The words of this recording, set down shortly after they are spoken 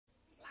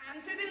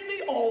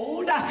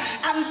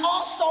and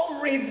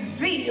also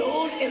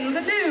revealed in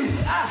the New.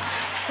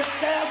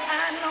 Sisters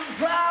and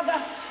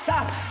brothers,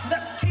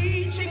 the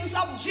teachings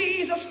of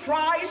Jesus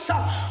Christ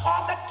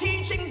are the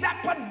teachings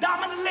that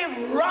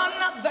predominantly run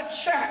the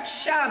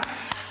church.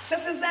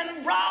 Sisters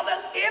and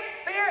brothers, if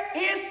there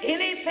is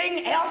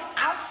anything else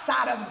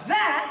outside of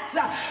that,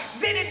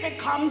 then it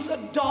becomes a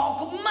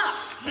dogma.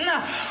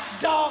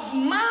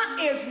 Dogma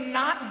is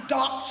not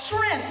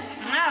doctrine.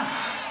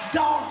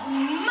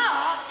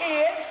 Dogma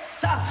is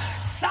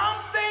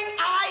something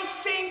I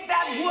think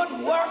that would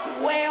work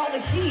well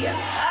here,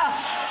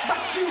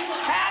 but you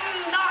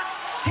cannot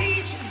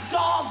teach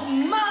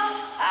dogma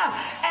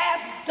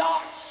as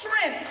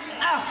doctrine.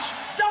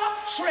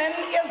 Doctrine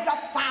is the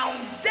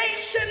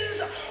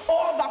foundations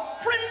or the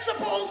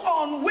principles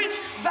on which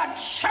the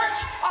church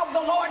of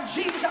the Lord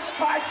Jesus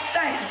Christ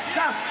stands.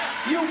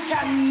 You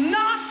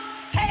cannot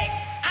take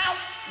out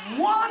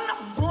one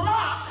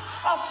block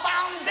of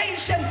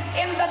foundation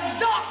in the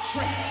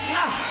doctrine.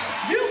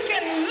 You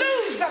can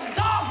lose the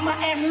dogma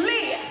and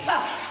live,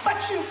 but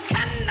you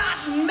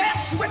cannot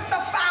mess with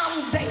the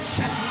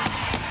foundation.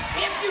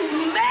 If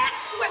you mess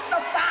with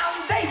the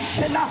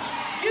foundation,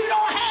 you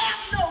don't have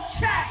no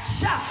church.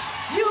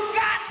 You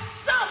got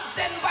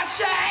something, but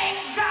you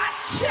ain't got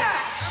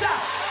church.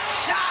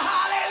 Shout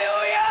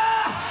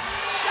hallelujah.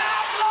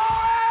 Shout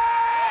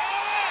glory.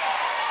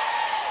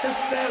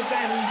 Sisters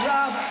and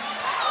brothers,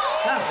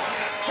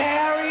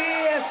 there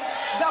is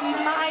the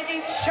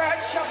mighty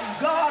church of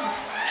God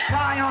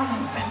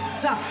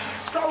triumphant.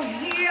 So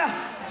here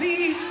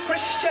these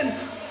Christian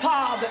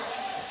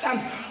fathers,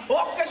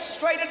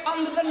 orchestrated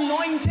under the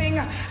anointing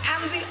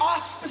and the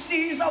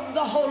auspices of the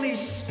Holy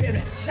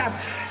Spirit,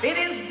 it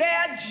is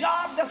their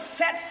job to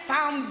set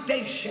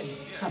foundation.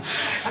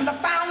 And the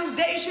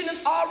foundation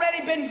has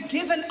already been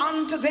given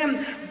unto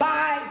them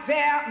by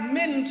their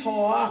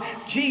mentor,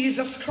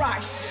 Jesus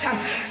Christ.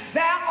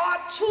 There are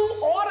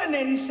two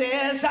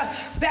ordinances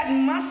that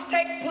must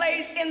take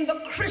place in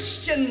the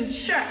Christian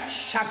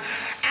church.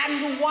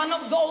 And one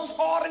of those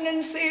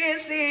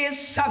ordinances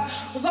is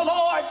the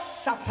Lord's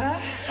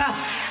Supper,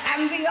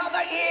 and the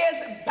other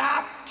is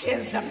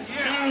baptism.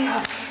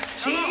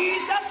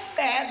 Jesus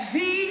said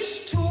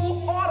these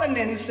two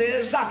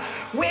ordinances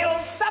will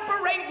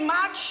separate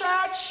my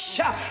church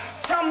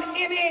from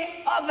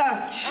any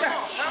other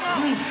church.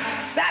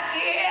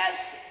 That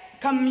is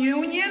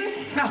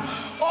communion,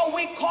 or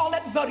we call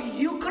it the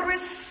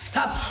Eucharist,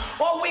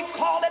 or we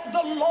call it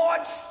the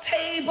Lord's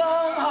table,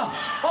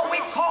 or we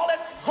call it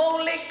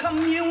Holy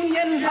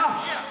Communion,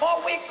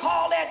 or we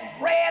call it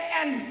bread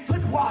and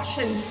foot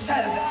washing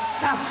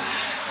service.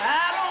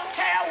 I don't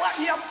care what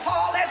you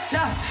call it.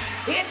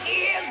 It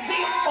is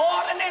the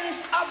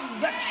ordinance of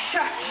the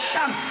church.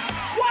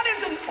 What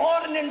is an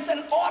ordinance?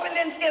 An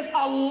ordinance is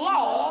a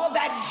law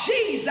that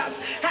Jesus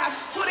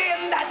has put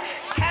in that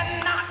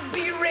cannot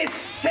be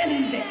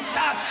rescinded.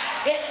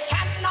 It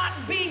cannot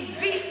be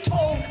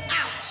vetoed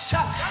out.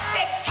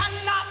 It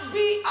cannot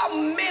be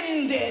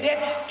amended. It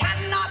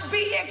cannot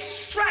be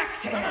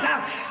extracted.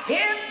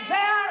 If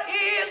there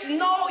is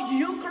no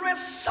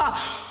Eucharist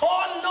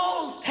or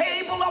no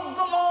table of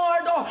the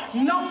Lord or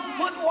no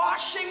foot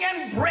washing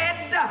and bread,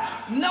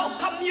 no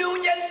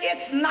communion,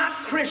 it's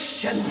not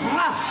Christian.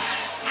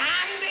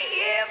 And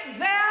if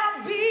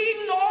there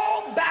be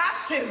no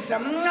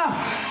baptism,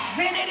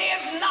 then it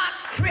is not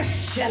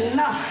Christian.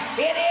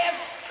 It is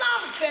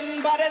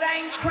something, but it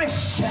ain't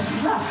Christian.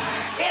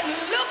 It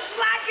looks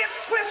like it's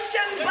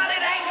Christian, but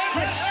it ain't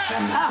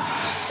Christian.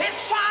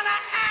 It's trying to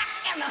act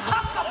and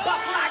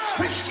huck-a-buck like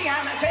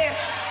Christianity,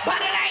 but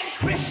it ain't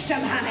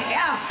Christian, honey.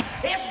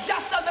 It's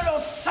just a little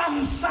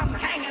some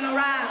hanging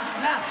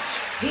around.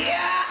 Here,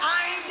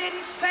 I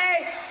didn't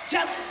say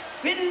just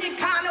any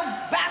kind of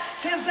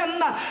baptism.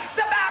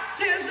 The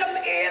baptism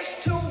is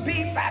to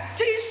be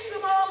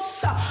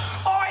baptismos,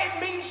 or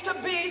it means to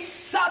be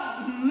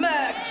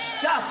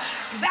submerged.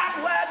 That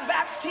word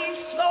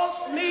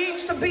baptismos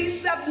means to be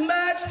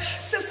submerged.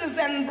 Sisters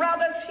and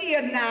brothers,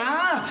 here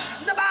now,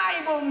 the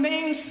Bible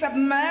means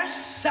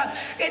submerged.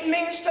 It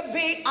means to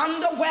be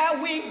under, where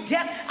we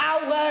get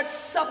our word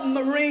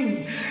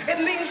submarine. It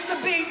means to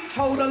be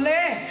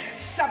totally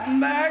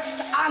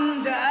submerged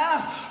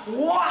under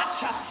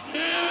water.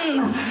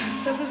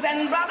 Sisters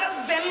and brothers,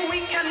 then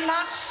we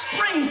cannot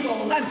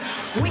sprinkle and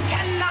we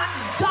cannot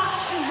dot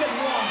you with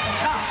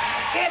water.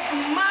 It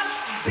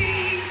must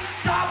be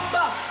submerged.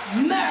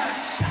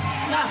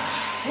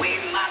 We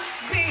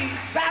must be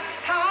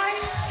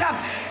baptized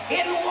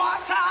in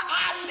water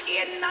and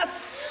in the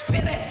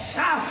Spirit.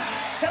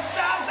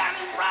 Sisters and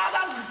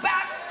brothers,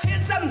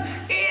 baptism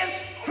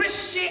is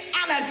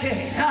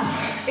Christianity.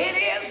 It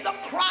is the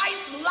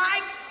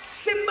Christ-like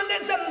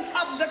symbolisms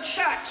of the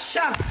church.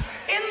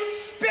 In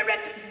spirit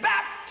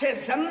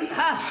baptism,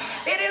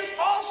 it is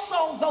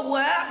also the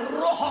word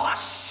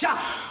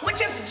ruach,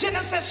 which is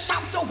Genesis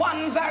chapter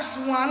 1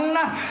 verse 1. And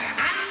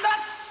the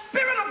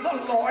Spirit of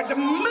the Lord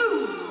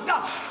moved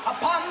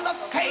upon the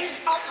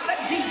face of the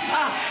deep.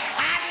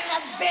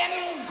 And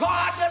then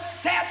God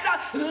said,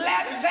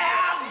 let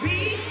there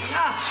be.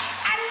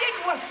 And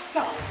it was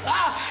so.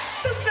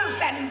 Sisters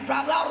and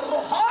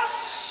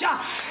brothers,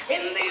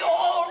 in the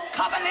Old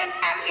Covenant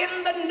and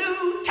in the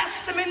New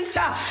Testament,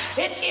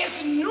 it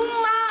is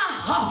pneuma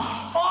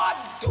or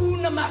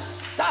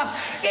dunamis.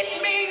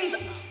 It means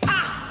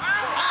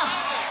power.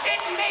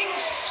 It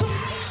means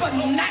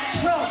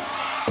supernatural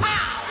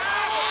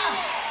power.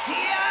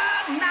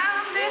 Here,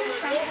 now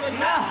listen.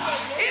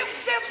 If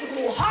this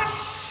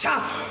ruach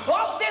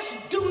or this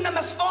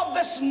dunamis or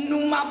this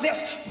pneuma,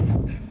 this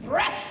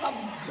breath of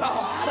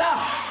God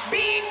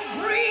being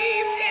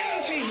breathed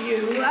into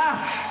you,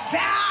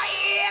 there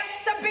is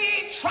to be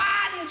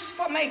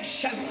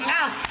transformation.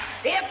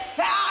 If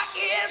there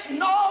is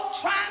no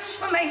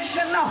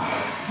transformation,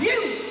 you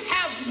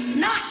have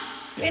not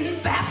been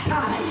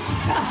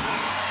baptized.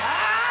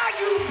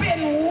 You've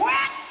been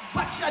wet,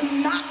 but you're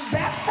not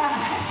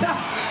baptized.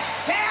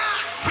 There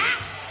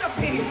has to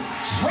be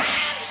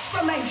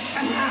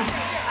transformation.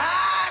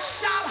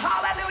 Shout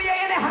hallelujah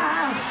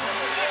anyhow.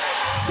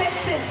 Sit.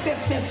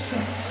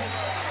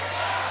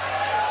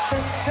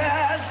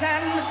 Sisters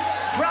and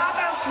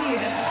brothers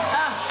here,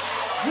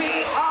 we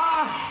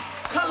are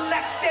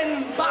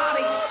collecting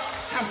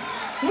bodies.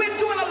 We're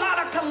doing a lot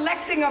of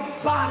collecting of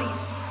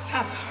bodies,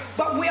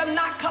 but we are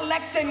not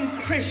collecting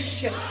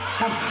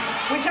Christians.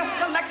 We're just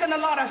collecting a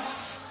lot of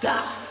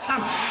stuff.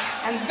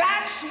 And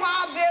that's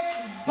why this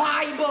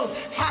Bible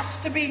has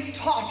to be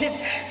taught. It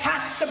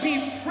has to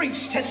be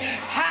preached. It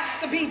has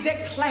to be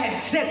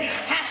declared. It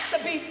has to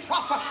be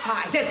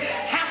prophesied. It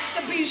has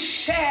to be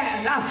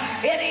shared.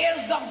 It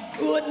is the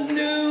good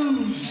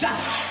news.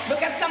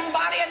 Look at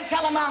somebody and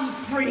tell them I'm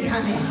free,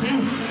 honey.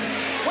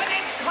 When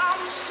it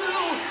comes to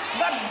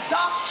the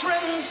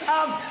doctrines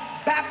of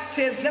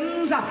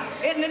baptisms,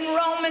 in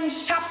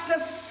Romans chapter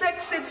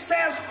 6 it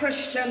says,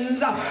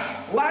 Christians,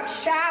 what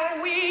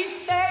shall we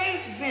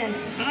say then?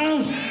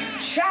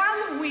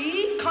 Shall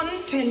we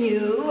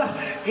continue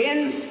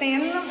in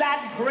sin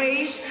that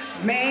grace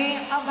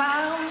may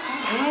abound?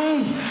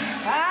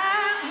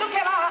 Look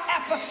at our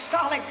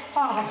apostolic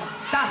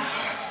fathers.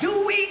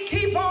 Do we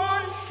keep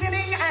on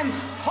sinning and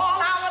call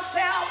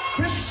ourselves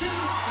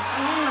Christians?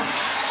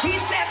 He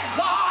said,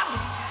 God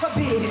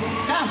forbid.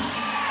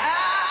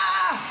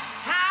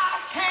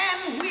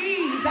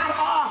 That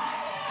are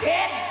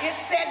dead, it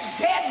said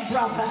dead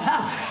brother.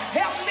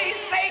 Help me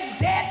say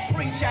dead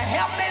preacher.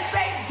 Help me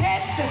say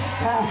dead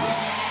sister.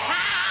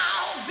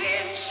 How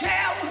then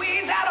shall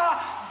we that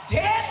are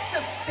dead to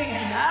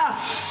sin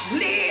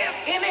live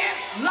any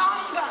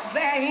longer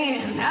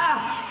therein?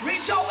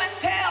 Reach over and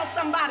tell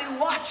somebody,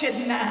 watch it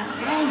now.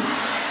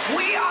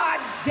 We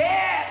are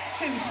dead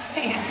to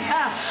sin.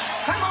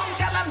 Come on,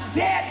 tell them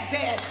dead,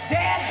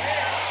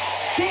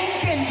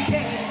 stinking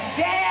dead,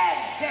 dead.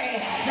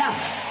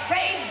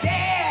 Say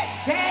dead.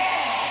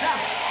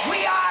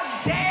 We are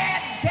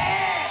dead.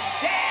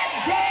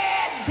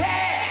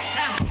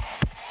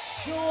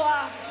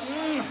 Sure.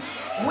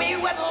 We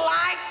would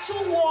like to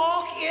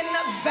walk in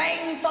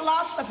vain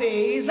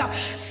philosophies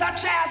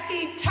such as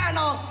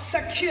eternal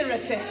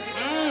security.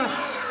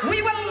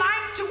 We would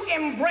like to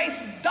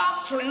embrace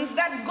doctrines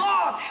that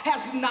God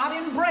has not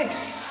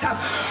embraced.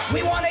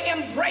 We want to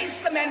embrace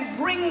them and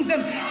bring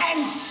them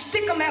and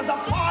stick them as a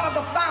part of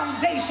the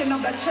foundation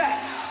of the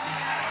church.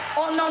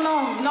 Oh, no.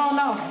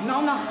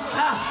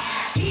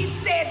 He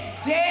said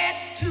dead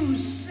to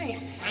sin.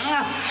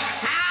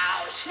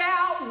 How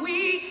shall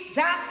we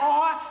that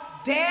are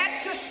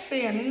dead to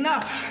sin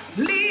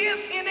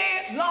live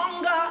any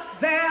longer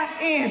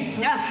therein?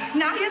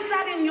 Now, is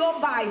that in your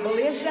Bible?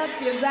 Is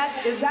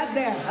that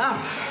there?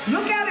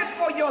 Look at it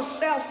for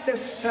yourself,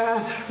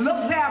 sister.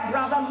 Look there,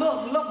 brother.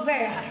 Look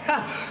there.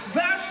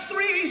 Verse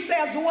 3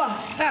 says what?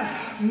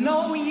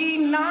 Know ye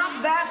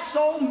not that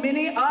so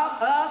many of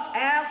us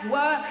as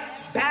were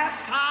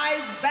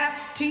baptized,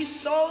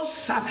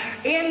 baptizos,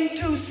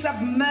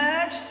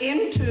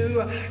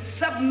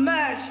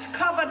 submerged,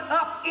 covered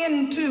up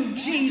into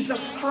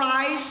Jesus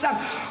Christ,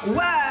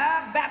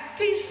 were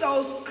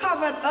baptizos,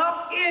 covered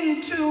up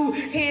into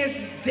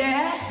his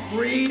death.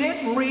 Read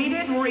it.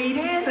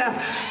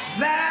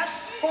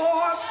 Verse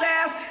 4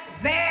 says,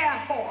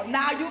 therefore.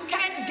 Now you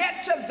can't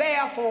get to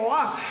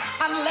therefore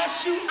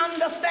unless you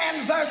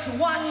understand verse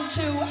 1,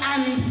 2,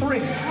 and 3.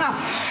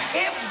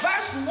 If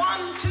verse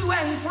 1, 2,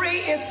 and 3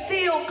 is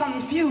still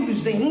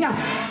confusing,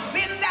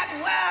 then that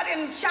word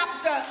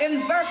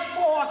in verse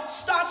 4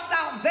 starts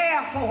out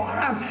therefore.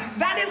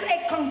 That is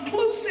a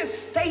conclusive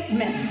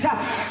statement,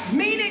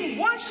 meaning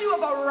once you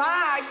have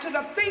arrived to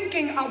the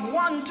thinking of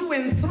 1, 2,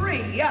 and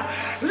 3,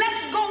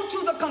 let's go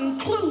to the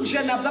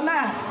conclusion of the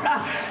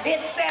matter.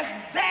 It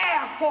says,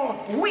 therefore,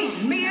 we,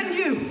 me and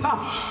you,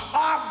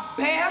 are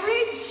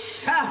buried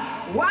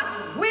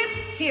with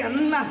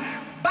him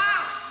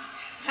by,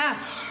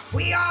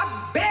 we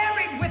are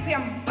buried with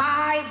him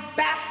by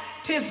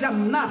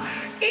baptism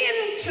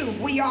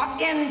we are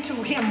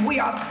into him. We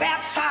are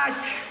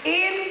baptized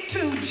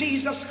into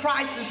Jesus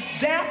Christ's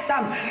death,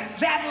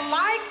 that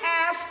like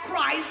as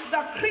Christ,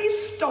 the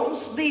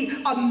Christos, the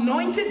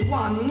anointed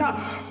one,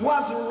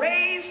 was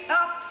raised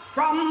up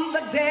from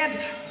the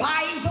dead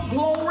by the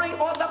glory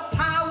or the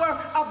power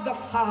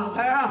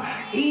Father,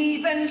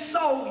 even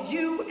so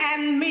you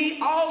and me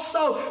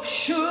also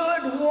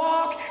should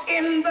walk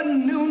in the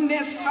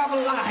newness of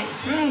life.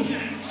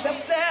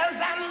 Sisters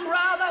and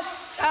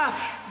brothers,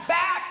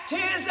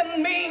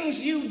 baptism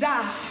means you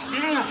die.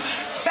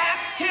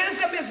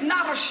 Baptism is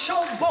not a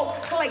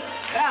showboat plate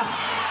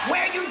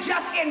where you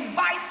just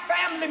invite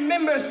family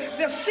members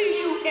to see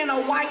you in a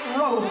white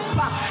robe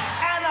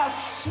and a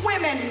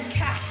swimming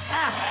cap.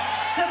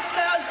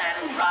 Sisters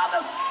and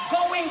brothers,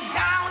 going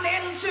down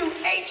into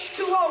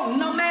H2O.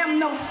 No ma'am,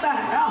 no sir.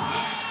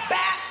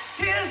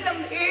 Baptism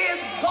is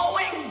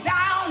going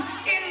down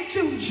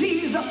into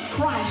Jesus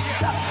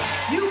Christ.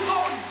 You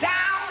go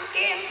down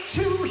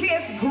into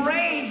his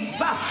grave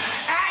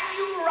and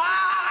you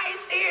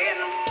rise in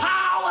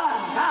power.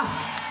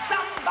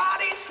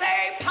 Somebody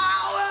say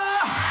power.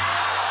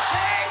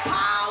 Say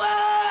power.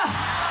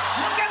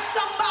 Look at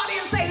somebody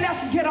and say,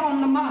 let's get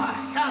on the mark.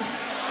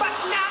 But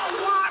now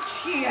watch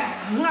here.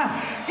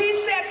 He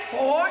said,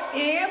 for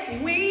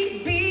if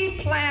we be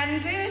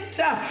planted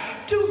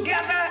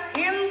together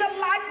in the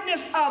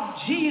likeness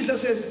of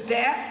Jesus'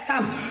 death,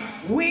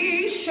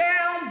 we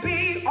shall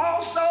be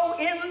also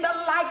in the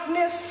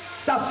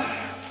likeness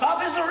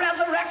of his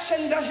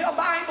resurrection. Does your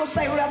Bible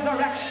say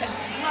resurrection?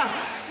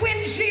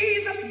 When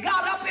Jesus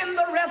got up in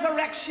the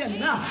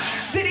resurrection,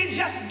 did he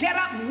just get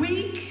up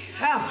weak?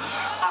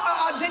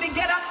 Did he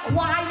get up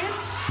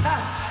quiet?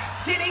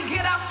 Did he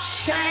get up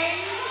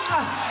shamed?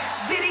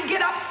 Did he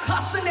get up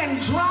cussing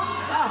and drunk?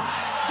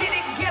 Did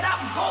he get up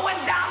going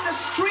down the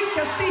street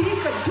to see he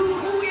could do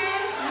who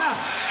in?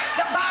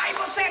 The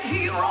Bible said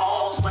he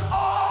rose with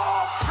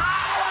all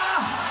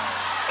power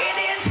in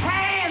his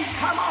hands.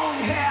 Come on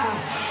here.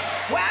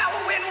 Well,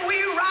 when we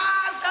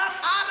rise up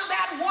out of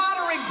that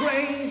watery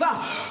grave,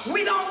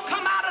 we don't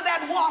come out of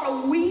that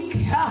water weak.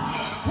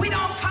 We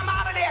don't come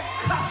out of there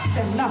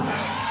cussing,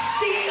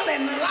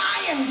 stealing,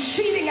 lying,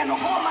 cheating, and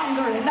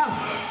whoremongering.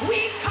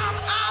 We come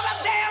out of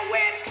there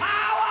with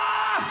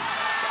power.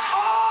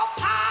 All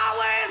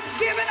power is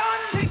given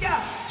unto you.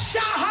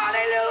 Shout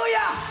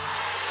hallelujah.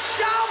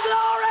 Shout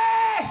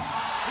glory.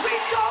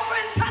 Reach over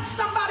and touch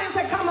somebody and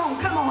say, come on,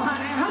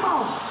 honey, come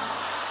on.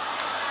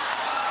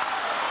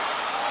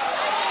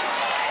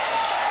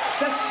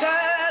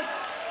 Sisters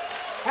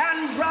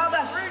and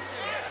brothers,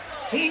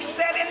 he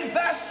said in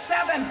verse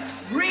 7,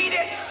 read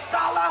it,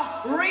 scholar,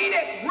 read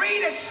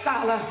it,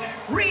 scholar,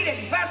 read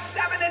it. Verse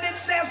 7, and it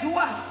says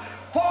what?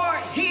 For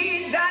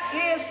he that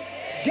is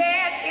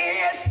dead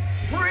is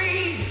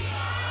free.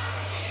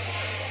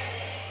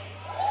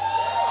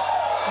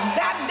 And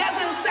that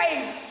doesn't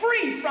say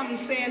free from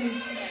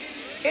sin.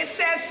 It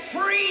says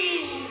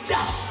freed.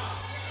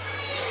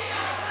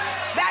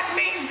 That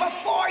means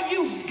before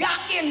you got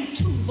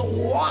into the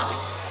water,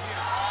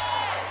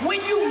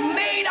 when you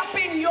made up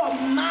in your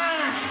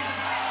mind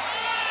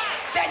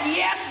that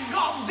yes,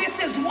 God, this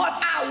is what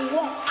I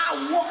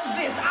want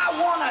this, I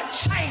want a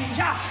change,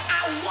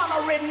 I want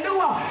a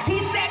renewal. He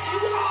said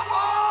you are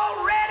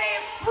already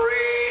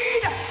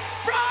freed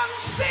from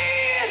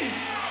sin.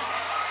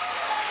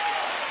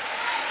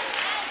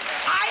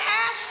 I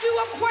asked you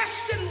a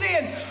question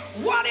then,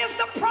 what is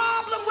the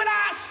problem with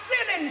our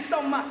sinning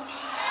so much?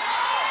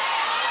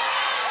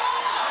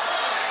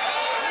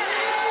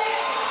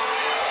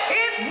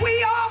 If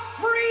we are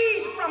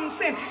freed from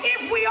sin,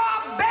 if we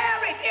are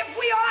buried, if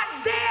we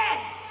are dead,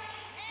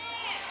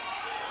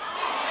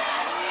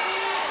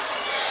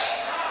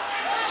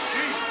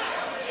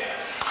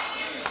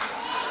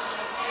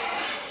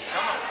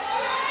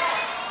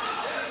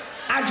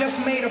 I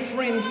just made a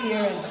friend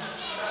here and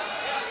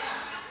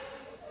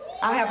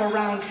I have a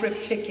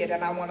round-trip ticket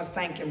and I want to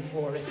thank him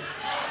for it.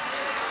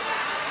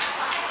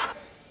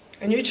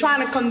 And you're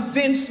trying to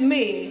convince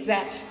me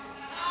that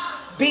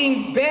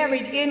being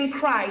buried in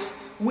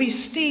Christ, we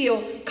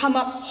still come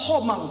up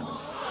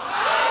whoremongers.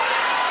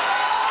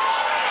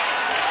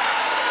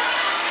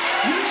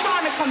 You're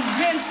trying to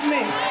convince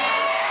me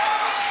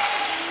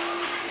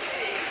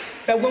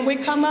that when we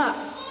come up,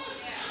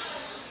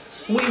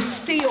 we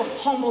still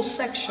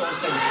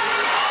homosexuals and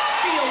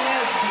still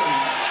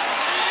lesbians.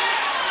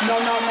 No,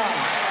 no, no.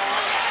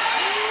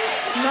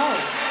 No.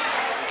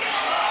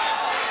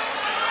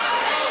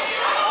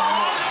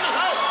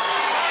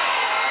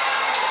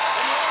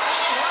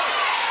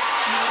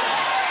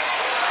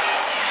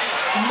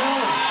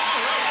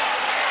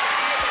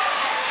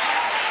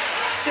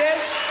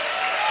 Sis,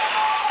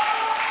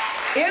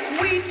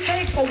 if we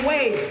take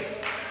away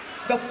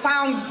the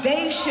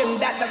foundation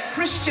that the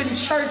Christian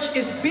church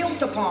is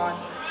built upon,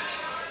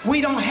 we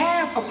don't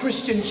have a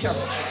Christian church.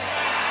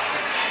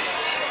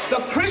 The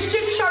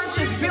Christian church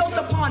is built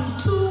upon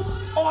two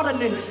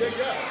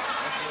ordinances.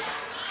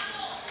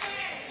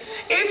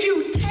 If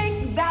you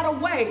take that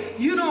away,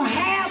 you don't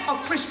have a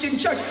Christian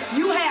church.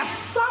 You have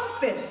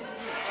something.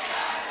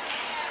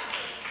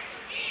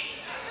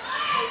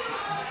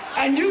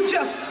 And you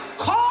just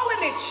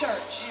calling it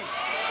church.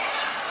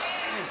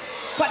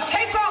 But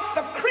take off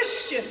the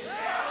Christian.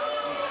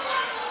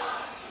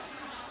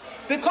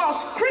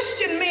 Because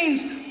Christian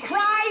means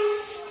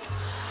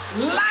Christ-like.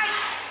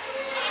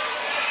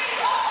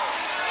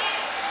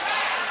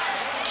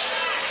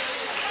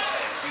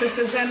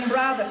 Sisters and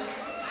brothers,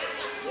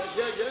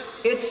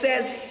 it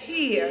says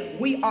here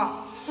we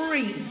are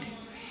freed.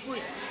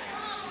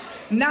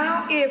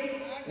 Now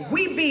if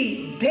we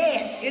be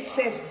dead, it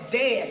says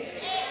dead.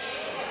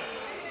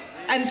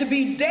 And to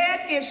be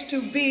dead is to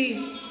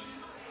be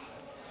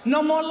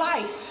no more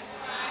life.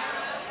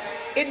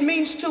 It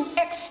means to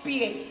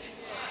expiate.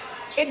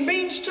 It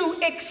means to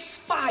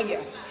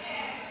expire.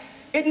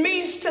 It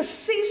means to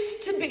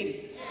cease to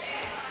be.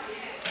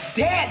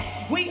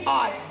 Dead. We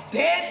are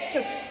dead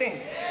to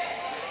sin.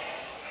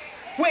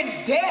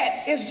 We're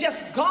dead. It's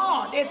just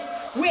gone.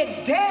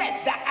 We're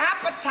dead. The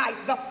appetite,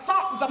 the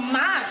thought, the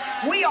mind.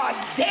 We are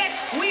dead.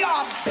 We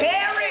are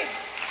buried.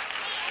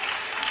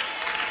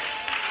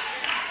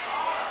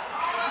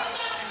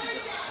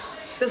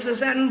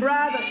 Sisters and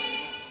brothers,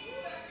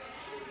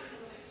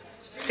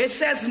 it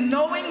says,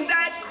 knowing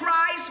that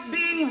Christ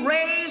being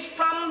raised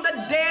from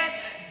the dead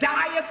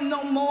dieth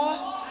no more,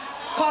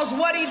 because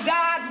what he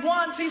died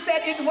once, he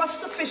said it was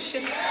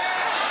sufficient.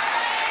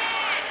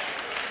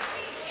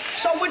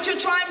 So what you're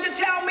trying to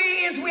tell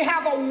me is we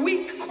have a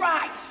weak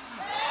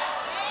Christ.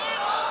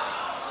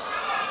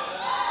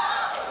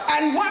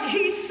 And what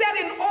he set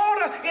in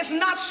order is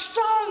not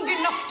strong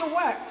enough to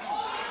work.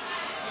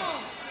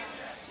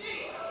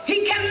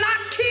 He cannot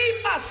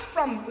keep us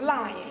from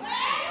lying.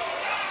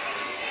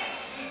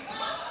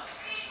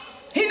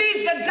 He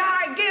needs to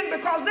die again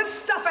because this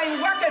stuff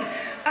ain't working.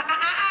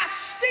 I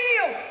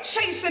still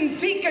chasing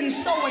deacon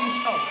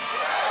so-and-so.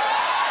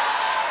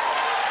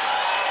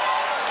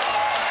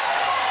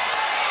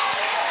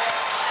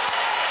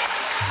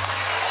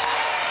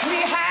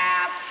 We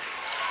have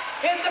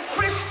in the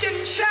Christian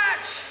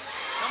church,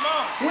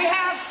 we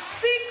have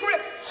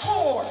secret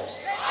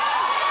whores.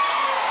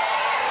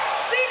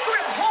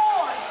 Secret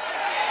whores.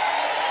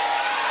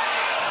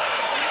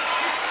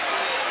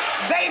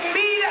 They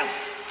meet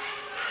us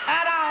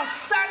at our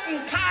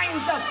certain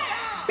kinds of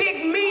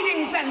big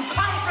meetings and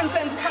conferences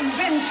and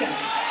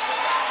conventions.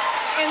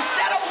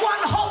 Instead of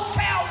one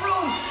hotel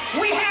room,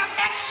 we have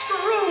extra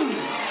rooms.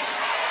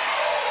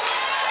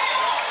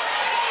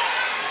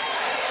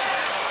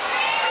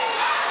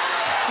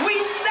 We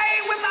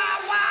stay with our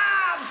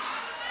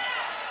wives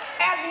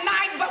at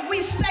night, but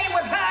we stay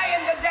with her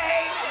in the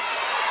day.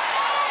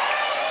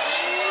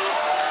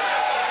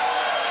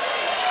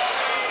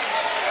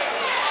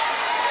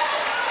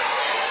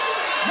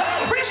 The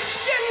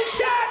Christian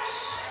church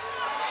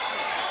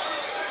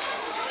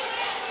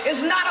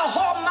is not a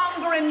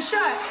whoremongering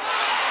church.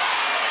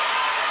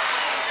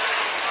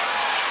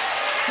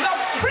 The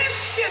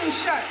Christian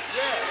church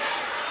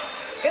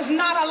is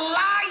not a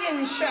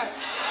lying church.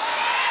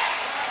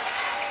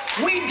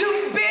 We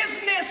do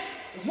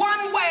business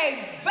one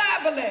way,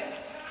 verbally,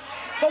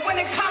 but when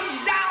it comes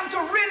down to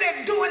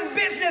really doing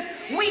business,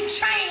 we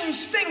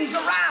change things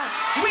around.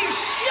 We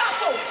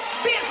shuffle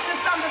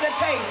business under the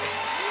table.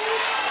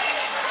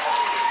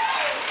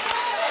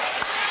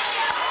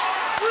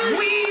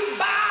 We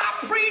buy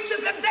preachers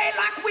today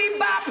like we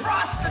buy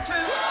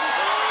prostitutes.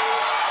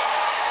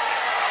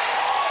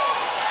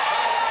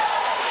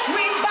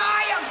 We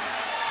buy them.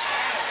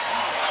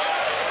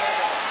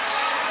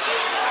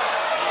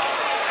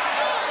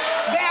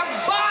 They're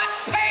bought,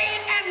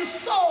 paid, and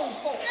sold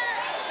for.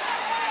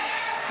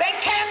 They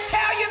can't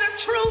tell you the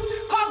truth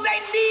because they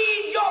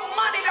need your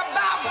money to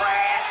buy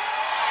bread.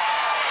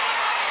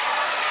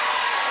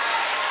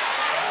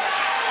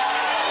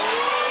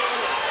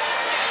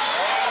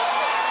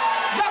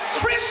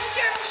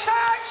 Christian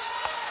church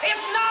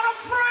is not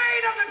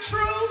afraid of the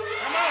truth.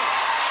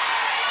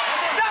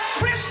 The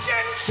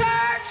Christian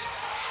church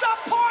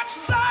supports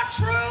the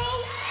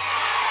truth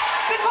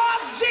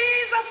because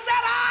Jesus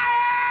said, I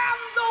am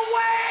the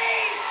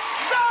way,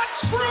 the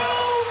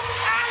truth,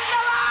 and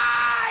the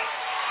life.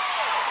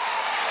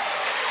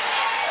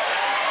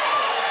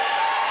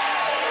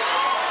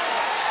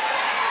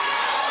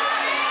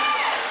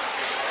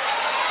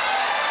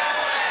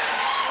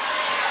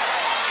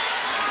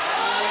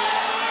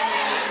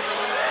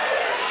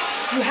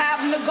 You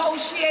have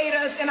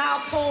negotiators in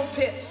our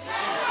pulpits,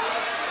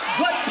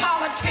 good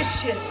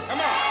politicians,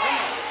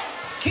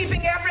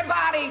 keeping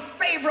everybody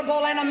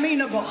favorable and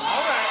amenable. All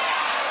right.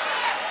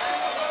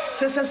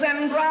 Sisters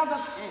and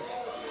brothers,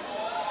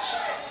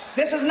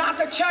 this is not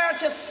the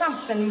church, it's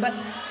something, but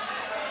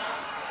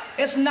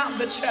it's not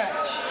the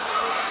church.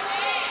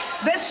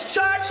 This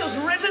church is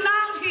written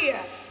out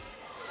here,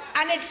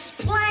 and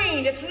it's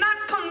plain, it's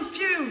not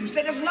confused,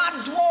 it is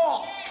not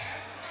dwarfed.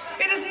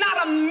 It is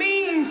not a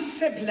mean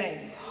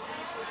sibling.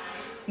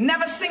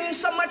 Never seen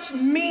so much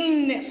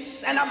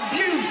meanness and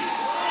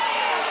abuse.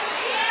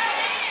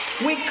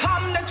 We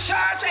come to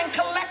church and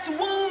collect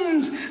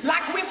wounds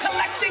like we're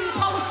collecting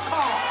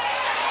postcards.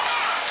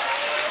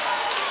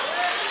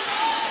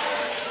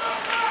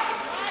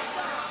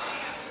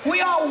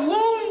 We are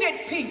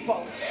wounded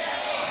people.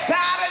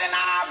 Battered, and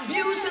our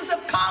abuses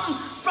have come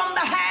from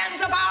the hands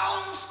of our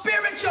own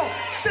spiritual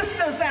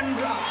sisters and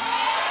brothers.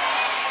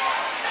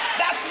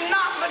 That's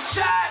not the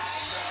church.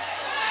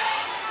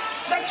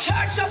 The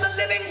church of the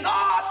living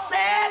God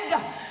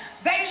said,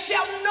 They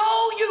shall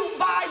know you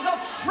by the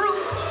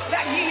fruit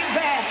that ye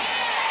bear.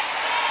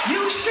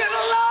 You should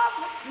love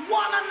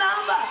one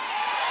another.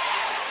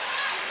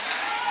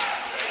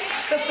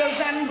 Sisters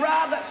and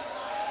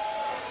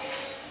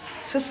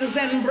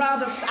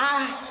brothers,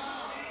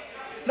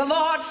 the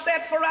Lord said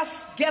for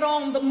us, get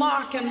on the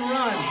mark and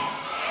run.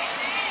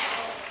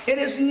 It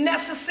is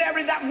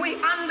necessary that we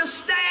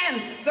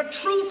understand the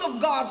truth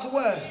of God's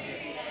word.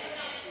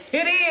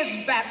 It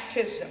is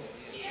baptism.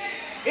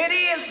 It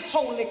is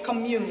Holy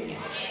Communion.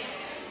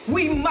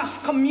 We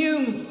must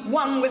commune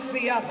one with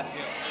the other.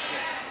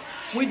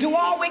 We do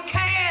all we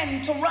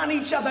can to run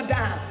each other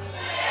down.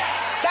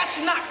 That's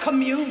not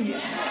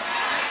communion.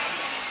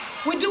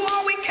 We do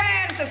all we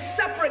can to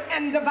separate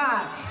and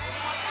divide.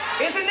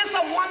 Isn't this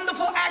a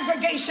wonderful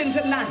aggregation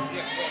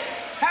tonight?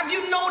 Have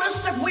you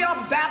noticed that we are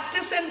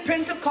Baptists and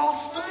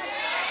Pentecostals?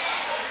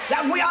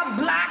 That we are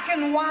black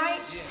and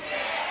white?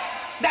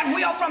 That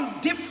we are from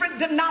different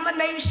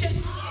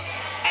denominations?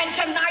 And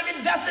tonight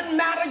it doesn't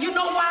matter. You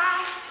know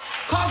why?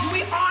 Because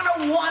we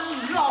honor one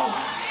Lord,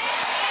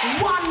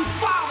 one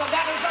Father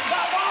that is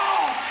above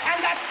all, and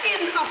that's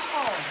in us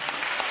all.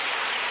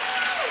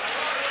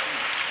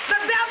 The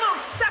devil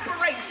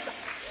separates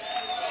us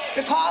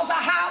because a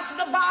house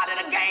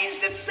divided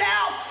against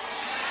itself,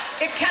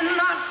 it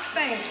cannot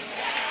stand.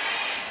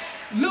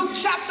 Luke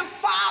chapter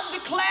 5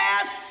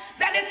 declares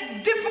that it's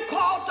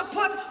difficult to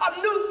put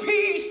a new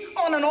piece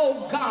on an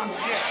old garment.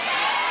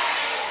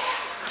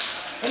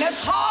 And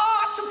it's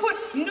hard to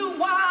put new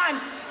wine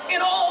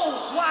in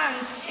old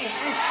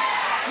wineskins.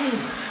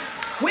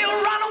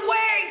 We'll run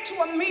away to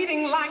a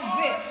meeting like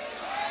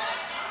this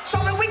so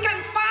that we can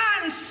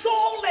find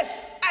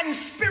soulless and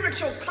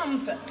spiritual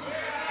comfort.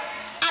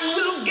 And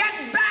we'll get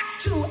back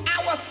to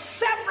our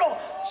several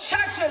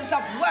churches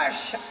of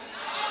worship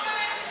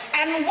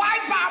and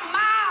wipe our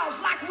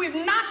mouths like we've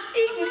not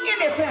eaten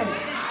anything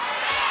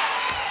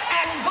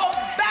and go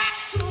back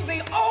to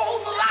the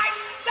old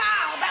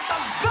lifestyle that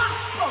the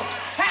gospel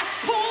has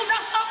pulled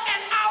us up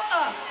and out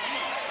of.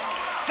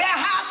 There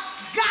has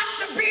got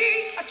to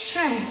be a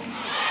change.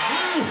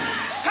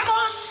 Come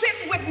on,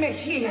 sit with me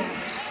here.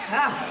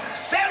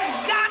 There's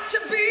got to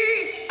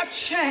be a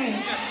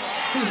change.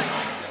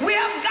 We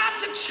have got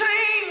to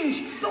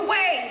change the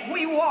way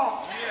we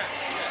walk.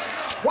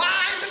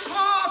 Why?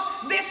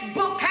 Because this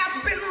book has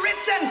been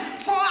written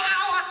for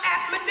our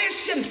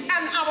admonition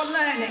and our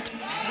learning.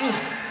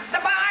 The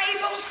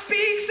Bible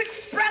speaks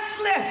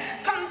expressly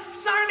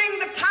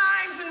concerning the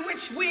times in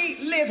which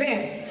we live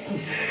in.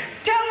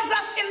 Tells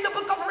us in the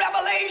book of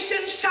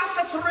Revelation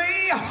chapter 3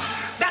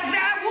 that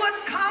there would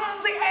come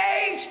the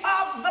age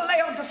of the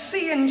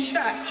Laodicean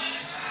church.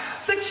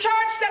 The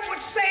church that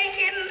would say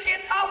in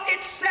of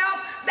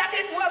itself that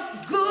it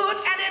was good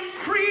and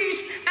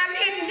increased and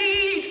in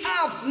need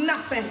of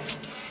nothing.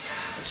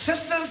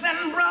 Sisters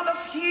and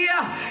brothers,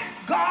 here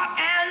God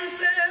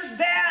answers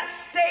their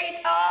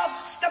state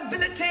of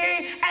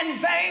stability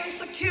and vain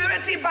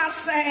security by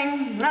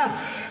saying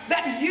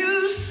that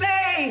you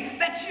say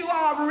that you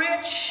are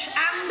rich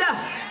and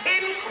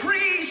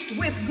increased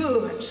with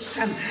goods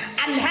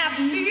and have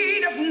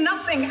need of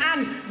nothing,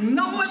 and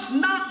knowest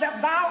not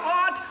that thou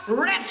art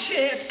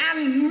wretched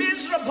and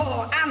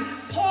miserable and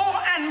poor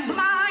and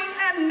blind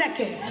and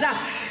naked.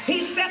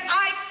 He said,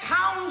 I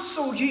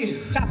counsel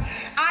you,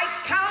 I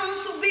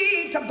counsel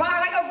thee to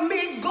buy of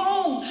me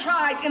gold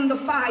tried in the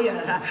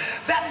fire,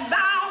 that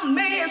thou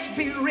mayest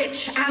be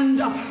rich, and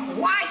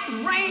white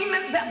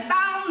raiment, that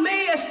thou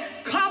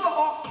mayest cover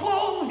or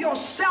clothe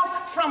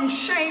yourself from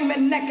shame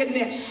and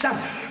nakedness,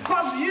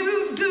 because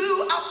you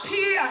do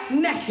appear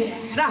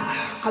naked.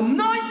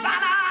 Anoint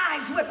thine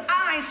eyes with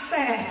eye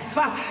salve,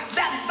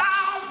 that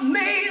thou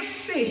mayest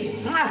see.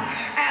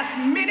 As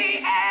many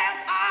as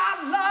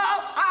I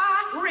love, I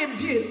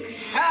rebuke.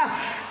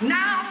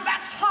 Now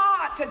that's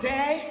hard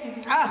today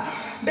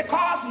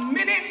because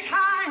many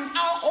times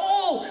our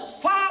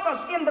old fathers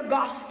in the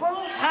gospel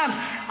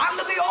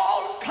under the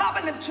old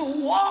covenant to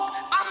walk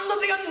under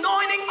the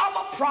anointing of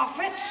a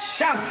prophet,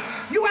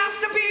 you have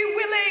to be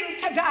willing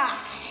to die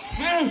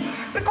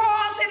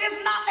because it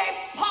is not a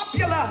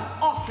popular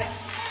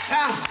office.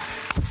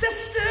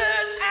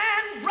 Sisters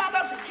and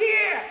brothers,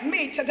 hear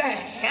me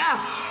today.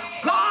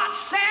 God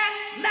said,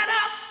 let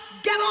us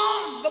get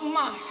on the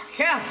mark.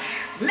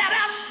 Let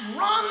us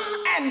run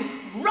and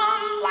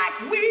run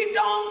like we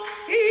don't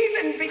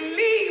even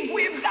believe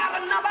we've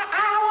got another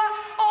hour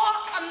or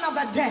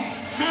another day.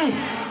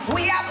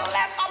 We have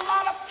let a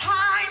lot of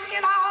time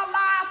in our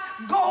life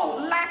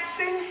go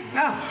laxing.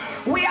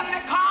 We have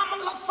become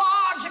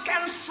lethargic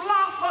and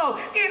slothful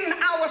in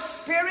our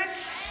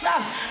spirits.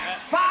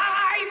 5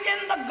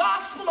 in the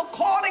gospel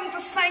according to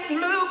St.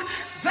 Luke,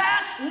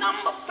 verse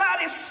number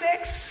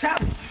 36.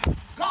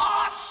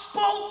 God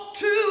spoke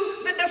to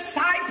the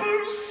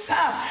disciples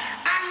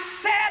and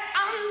said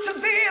unto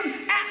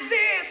them at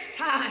this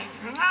time,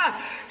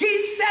 he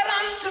said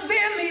unto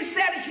them, he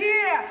said,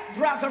 here,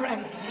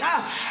 brethren,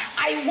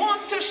 I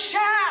want to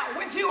share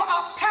with you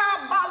a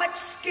parabolic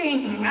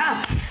scheme.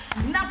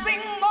 Nothing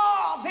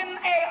more than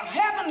a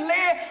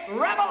heavenly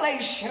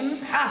revelation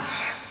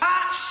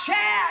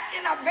shared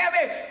in a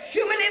very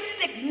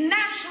humanistic,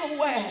 natural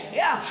way,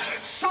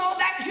 so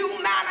that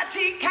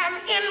humanity can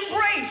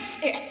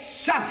embrace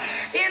it.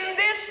 In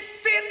this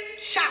 5th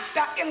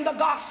chapter in the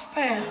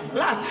gospel,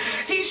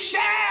 he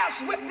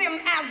shares with them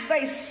as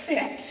they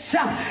sit.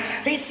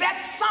 He said,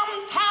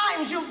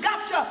 sometimes you've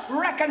got to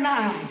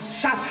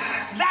recognize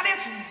that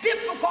it's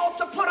difficult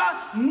to put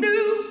a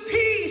new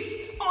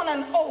piece on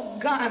an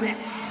old garment.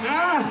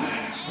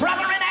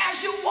 Brethren,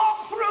 as you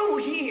walk through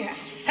here,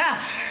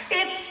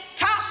 it's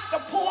tough to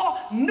pour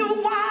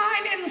new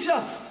wine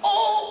into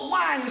old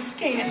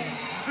wineskin.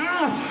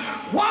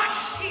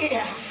 Watch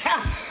here.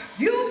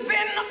 You've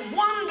been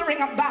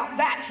wondering about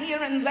that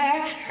here and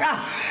there,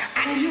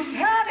 and you've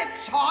heard it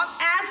taught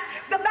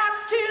as the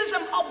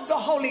baptism of the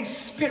Holy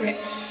Spirit.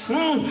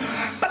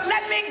 But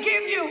let me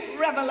give you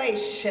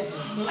revelation.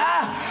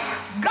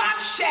 God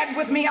shared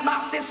with me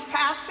about this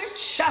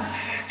passage.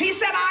 He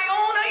said,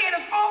 Iona, it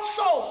is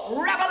also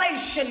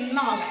revelation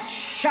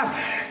knowledge.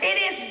 It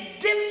is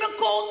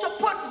difficult to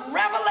put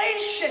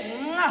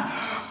revelation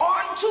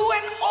onto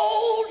an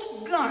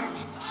old garment.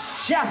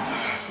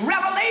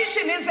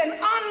 Revelation is an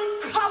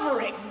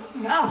uncovering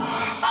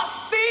of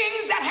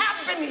things that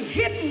have been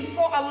hidden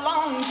for a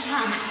long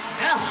time.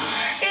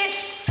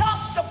 It's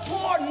tough to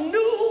pour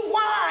new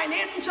wine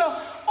into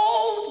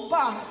old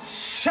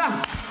bottles.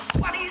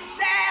 What he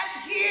says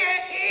here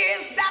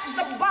is that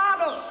the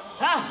bottle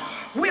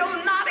will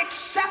not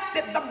accept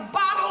it. The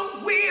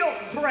bottle will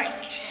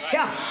break.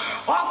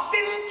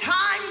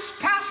 Oftentimes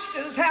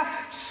pastors have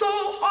so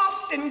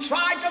often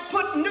tried to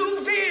put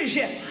new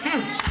vision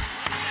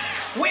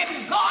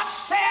when God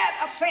said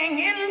a thing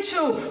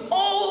into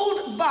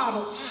old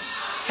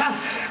bottles.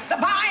 The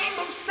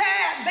Bible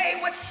said they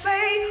would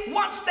say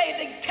once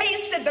they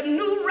tasted the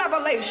new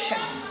revelation,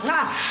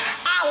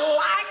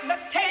 I like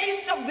the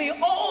taste of the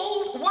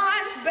old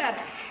wine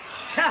better.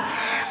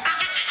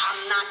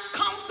 I'm not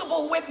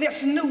comfortable with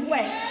this new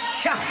way.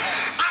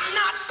 I'm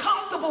not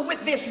comfortable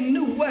with this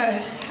new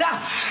word.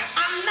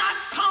 I'm not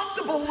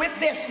comfortable with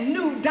this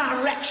new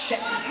direction.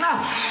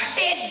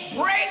 It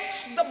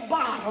breaks the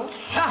bottle,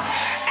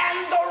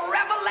 and the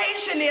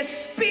revelation is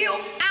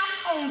spilled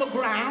out on the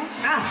ground,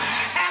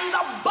 and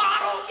the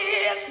bottle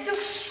is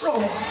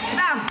destroyed.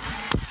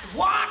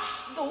 Watch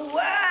the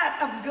word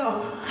of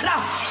God.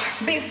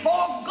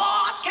 Before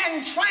God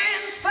can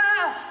transfer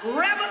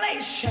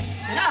revelation,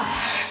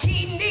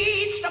 he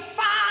needs to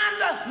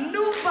find a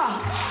new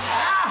bottle.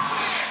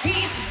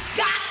 He's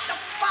got to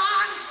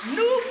find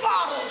new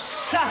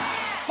bottles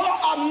for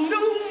a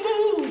new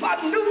move,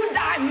 a new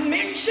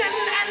dimension,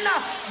 and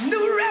a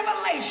new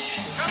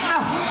revelation.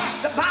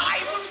 The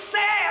Bible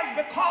says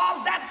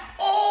because that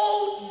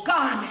old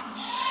garment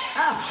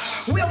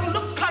will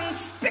look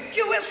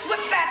conspicuous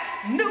with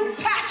that new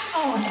patch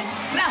on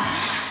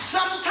it.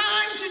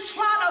 Sometimes you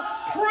try to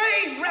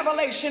pray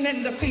revelation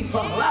into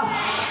people.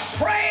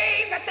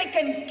 Pray that they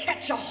can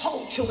catch a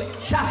hold to it.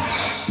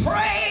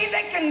 Pray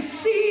they can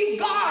see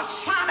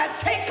God's trying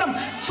to take them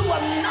to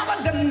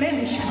another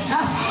dimension.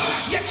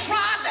 You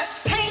try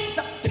to paint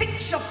the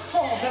picture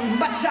for them,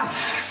 but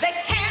they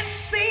can't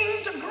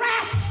seem to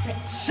grasp it.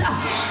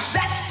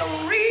 That's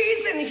the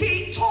reason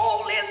he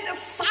told his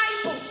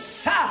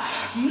disciples,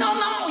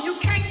 no, you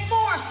can't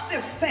force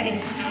this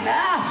thing.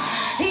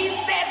 He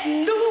said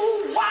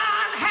new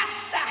wine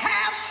has to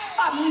have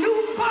a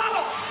new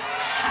bottle.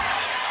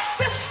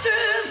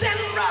 Sisters and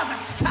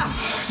brothers,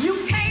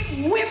 you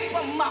can't whip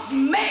them up,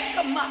 make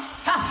them up.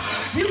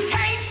 You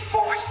can't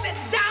force it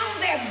down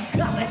their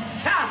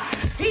gullets.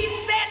 He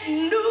said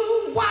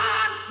new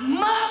wine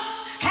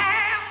must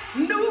have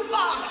new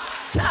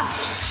bottles.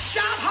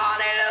 Shout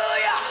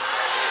hallelujah.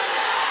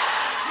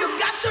 You've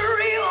got to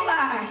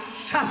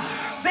realize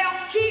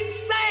they'll keep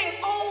saying,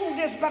 oh,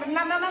 this, but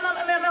no.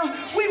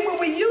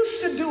 We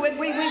used to do it.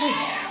 We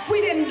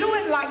didn't do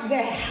it like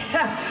that.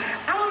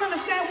 I don't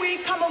understand. We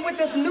come up with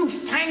this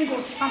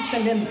newfangled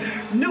something and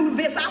new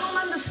this. I don't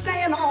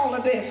understand all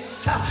of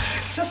this.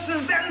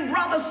 Sisters and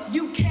brothers,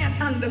 you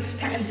can't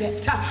understand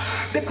it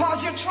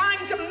because you're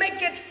trying to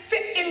make it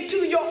fit into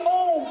your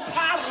old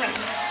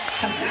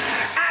patterns.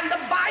 And the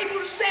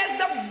Bible says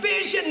the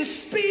vision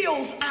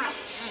spills out.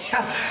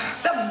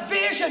 The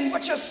vision,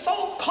 which is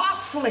so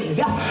costly,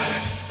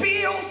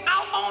 spills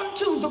out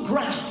onto the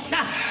ground.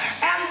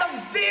 And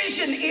the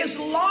vision is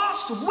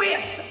lost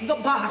with the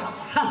bottle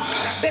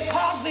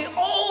because the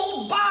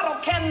old bottle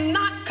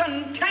cannot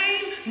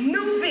contain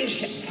new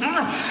vision.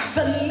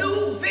 The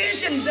new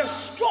vision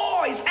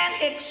destroys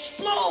and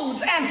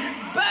explodes and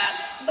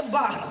bursts the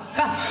bottle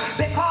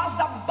because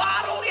the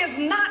bottle is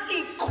not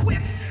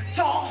equipped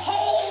to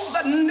hold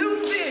the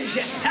new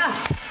vision.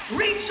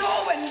 Reach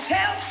over and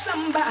tell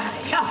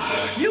somebody,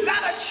 you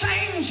gotta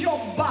change your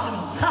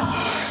bottle.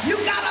 You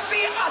gotta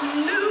be a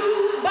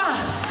new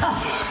bottle.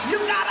 You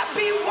gotta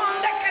be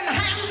one that can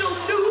handle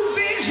new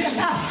vision,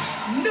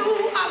 new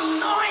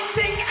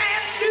anointing,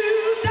 and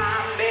new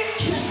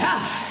dimension.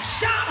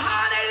 Shout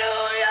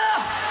hallelujah.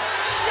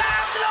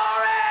 Shout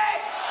glory.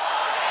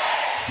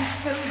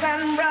 Sisters Sisters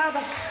and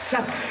brothers,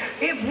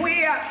 if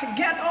we are to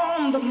get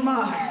on the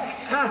mark,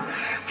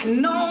 I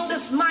know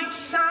this might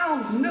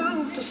sound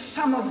new to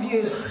some of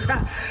you.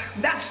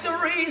 That's the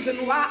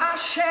reason why I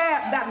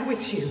shared that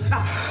with you.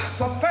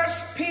 For 1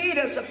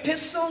 Peter's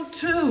epistle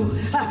 2,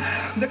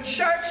 the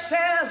church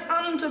says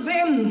unto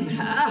them,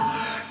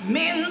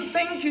 men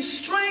think you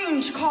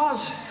strange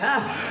cause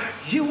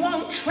you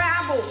won't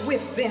travel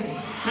with them,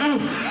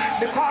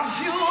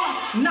 because you're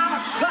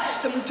not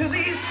accustomed to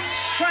these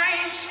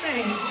strange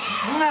things.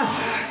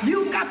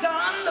 You've got to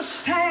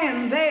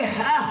understand they're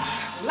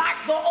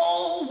like the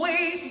old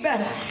way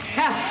better.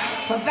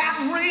 For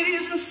that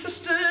reason,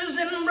 sisters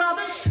and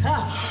brothers,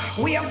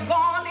 we have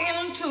gone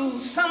into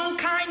some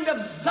kind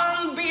of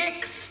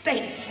zombie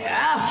state.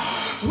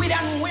 We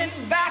done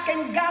went back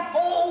and got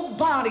old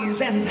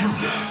bodies and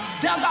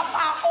dug up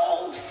our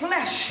old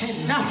flesh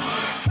and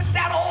put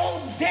that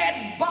old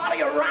dead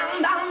body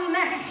around our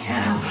neck,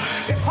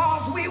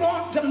 because we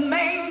want to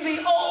maim the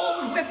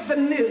old with the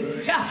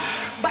new.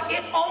 But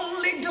it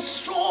only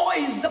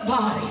destroys the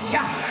body.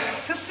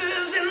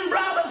 Sisters and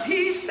brothers,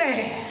 he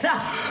said,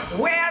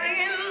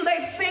 wherein they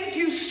think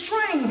you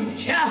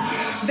strange,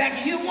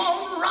 that you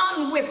won't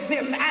run with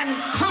them and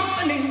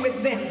company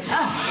with them.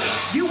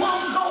 You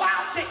won't go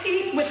out to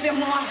eat with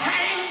them or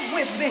hang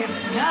with them.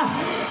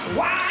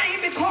 Why?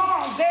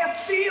 Because they're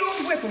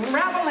filled with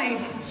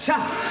revelings.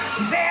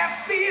 They're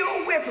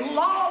filled with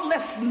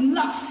lawless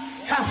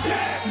lust.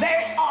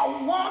 They are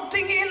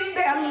wanting in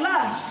their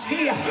lust.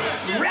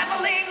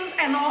 Revelings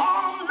and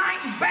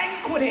all-night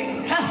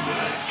banqueting.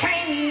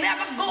 Can't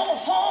never go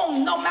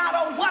home no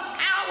matter what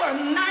hour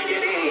night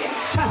it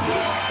is.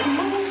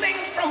 Moving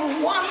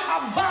from one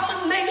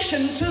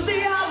abomination to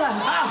the other.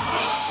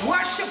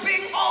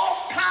 Worshiping all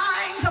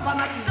kinds of an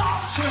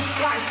adulterous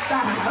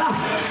lifestyle.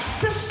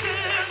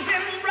 Sisters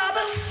and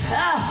brothers,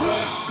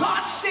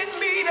 God sent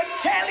me to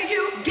tell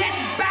you, get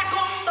back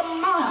on the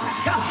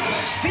mark.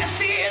 This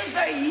is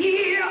the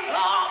year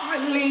of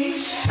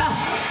release.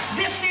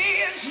 This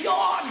is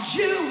your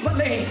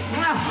jubilee.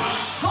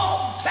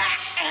 Go back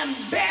and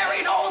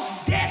bury those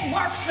dead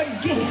works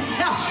again.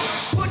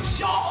 Put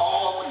your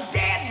old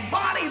dead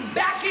body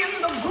back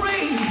in the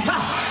grave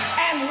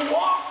and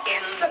walk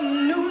in the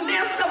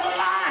newness of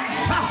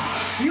life.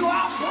 You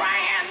are a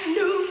brand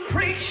new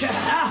creature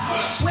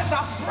with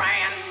a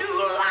brand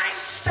new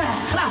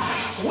lifestyle.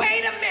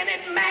 Wait a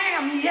minute,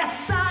 ma'am.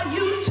 Yes, sir,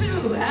 you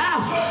too.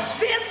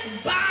 This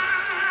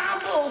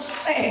Bible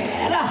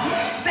said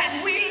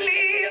that we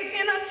live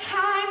in a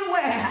time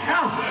where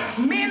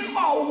men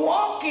are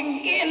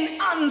walking in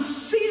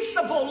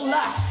unceasable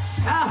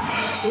lust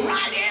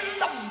right in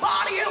the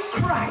body of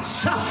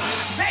Christ.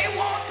 They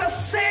want to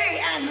say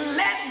and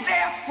let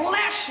their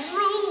flesh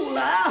rule,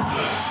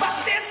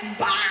 but this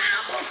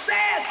Bible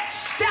said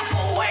step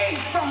away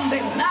from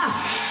them.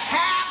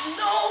 Have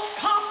no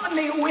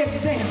company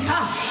with them.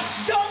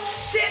 Don't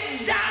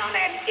sit down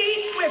and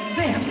eat with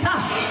them.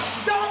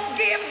 Don't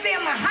give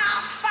them a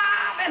high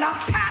five and a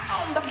pat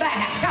on the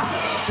back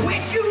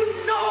when you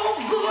know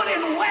good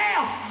and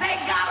well they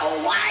got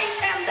a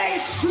wife and they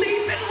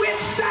sleeping with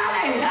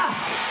Sally.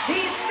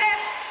 He said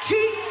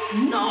keep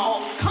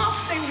no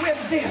company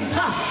with them.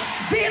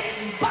 This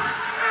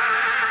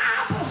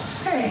Bible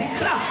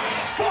said,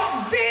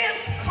 for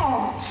this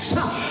cause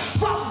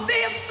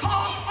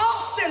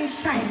often,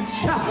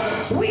 saints,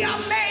 we are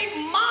made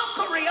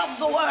mockery of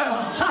the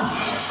world,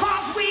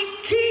 because we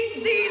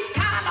keep these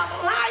kind of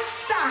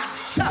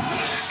lifestyles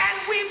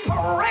and we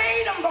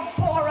parade them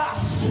before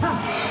us.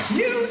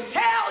 You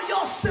tell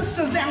your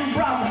sisters and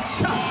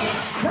brothers,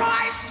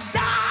 Christ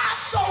died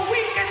so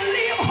we can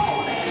live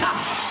holy.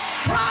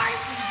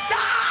 Christ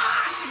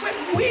died when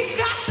we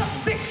got the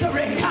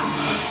victory.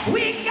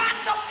 We got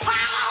the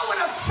power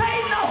to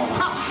say no.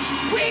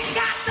 We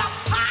got the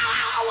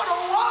power to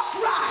walk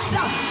right.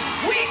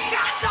 We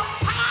got the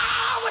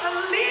power to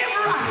live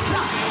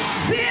right.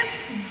 This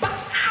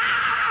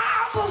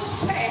Bible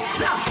said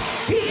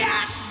he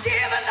has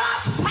given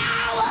us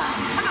power.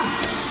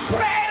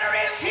 Greater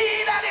is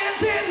he that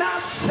is in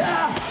us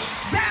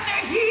than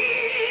he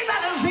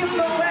that is in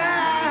the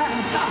world.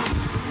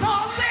 So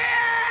say,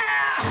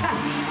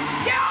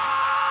 yeah,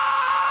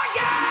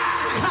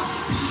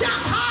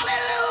 shout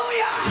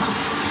hallelujah,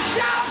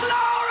 shout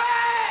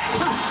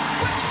glory,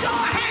 put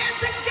your hands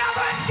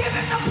together and give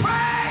him the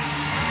praise.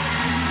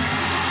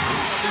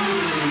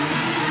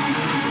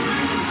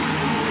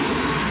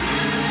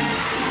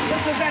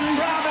 Sisters and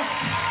brothers,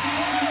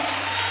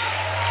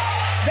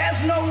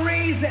 there's no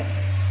reason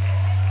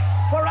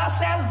for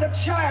us as the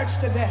church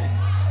today,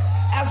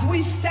 as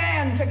we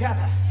stand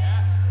together,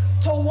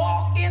 to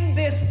walk in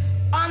this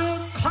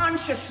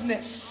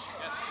unconsciousness.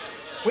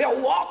 We are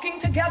walking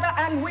together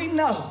and we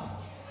know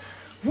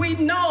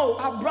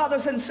our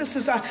brothers and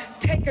sisters are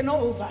taken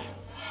over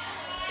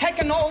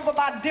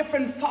by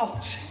different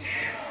thoughts.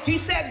 He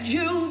said,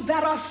 you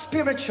that are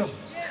spiritual,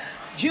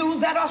 you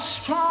that are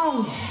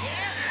strong,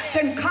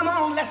 then come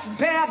on, let's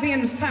bear the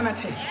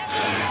infirmity.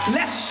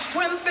 Let's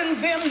strengthen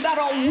them that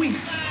are weak.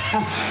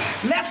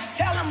 Let's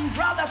tell them,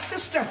 brother,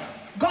 sister,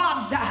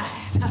 God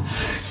died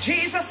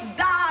Jesus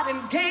died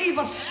and gave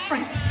us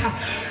strength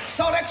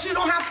so that you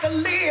don't have to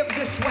live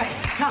this way.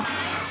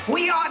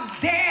 We are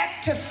dead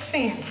to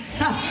sin.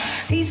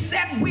 He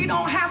said we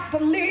don't have to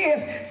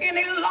live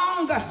any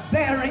longer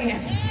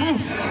therein.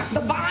 The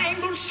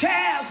Bible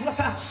shares with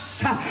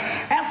us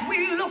as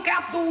we look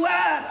at the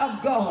Word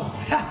of God.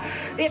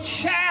 It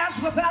shares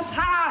with us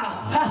how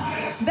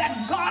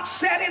that God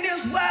said in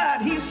His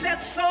Word, He said,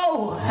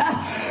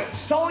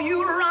 so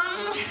you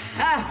run,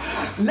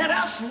 let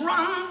us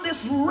run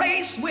this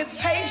race with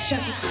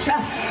patience,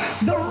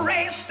 the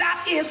race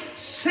that is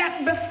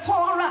set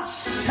before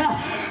us.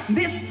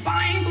 This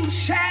Bible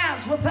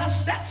shares with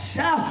us that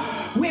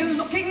we're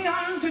looking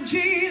unto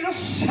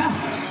Jesus,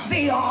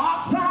 the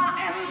author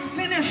and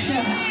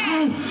finisher.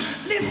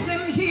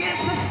 Listen here,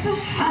 sister,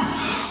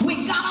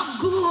 we got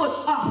a good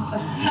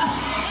author,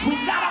 we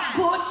got a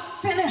good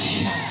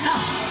finisher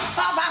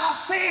of our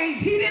faith.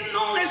 He didn't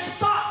only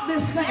start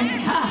this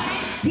thing,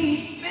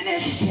 He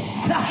finished it.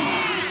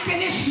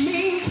 Finish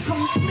means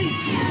complete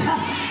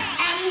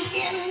and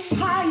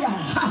entire,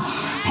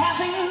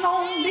 having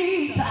no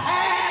need to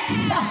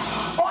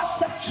add or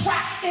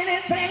subtract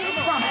anything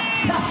from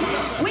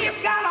it.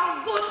 We've got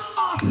a good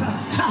author.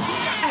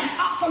 An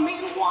author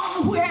means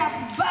one who has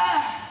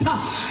birthed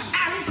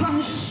and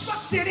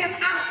constructed an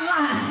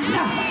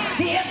outline.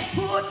 He has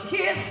put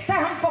his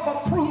stamp of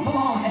approval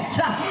on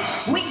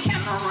it. We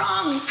can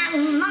run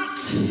and not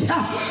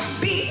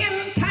be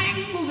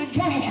entangled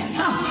again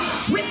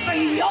with the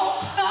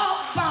yokes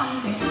of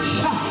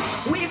bondage.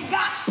 We've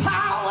got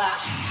power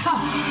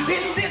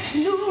in this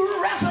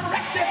new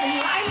resurrected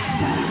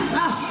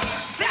lifestyle.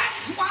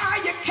 That's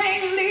why you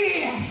can't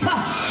live.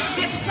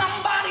 If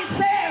somebody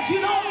says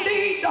you don't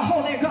need the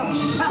Holy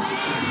Ghost,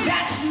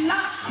 that's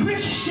not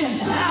Christian.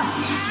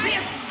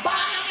 This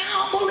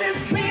Bible is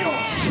built.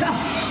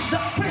 The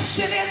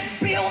Christian is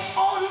built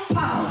on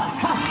power.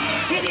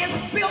 It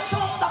is built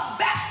on the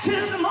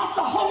baptism of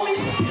the Holy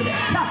Spirit.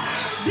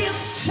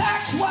 This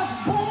church was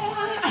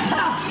born,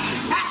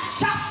 Acts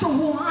chapter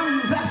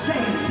 1, verse 8.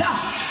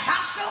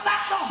 After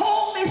that, the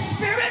Holy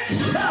Spirit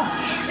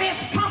is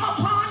come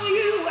upon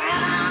you,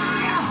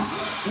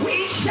 and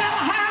we shall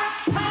have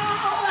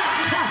power.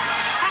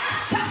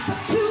 Acts chapter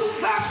 2,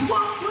 verse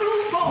 1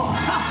 through 4.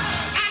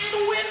 And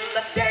when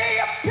the day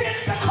of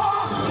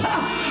Pentecost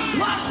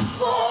was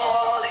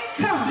fully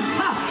come,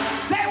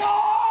 they were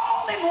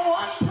all in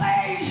one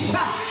place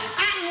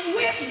and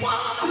with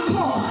one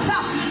accord.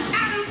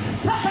 And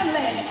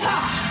suddenly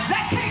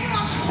there came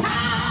a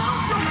sound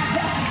from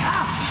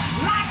heaven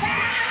like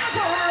as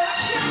a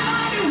rushing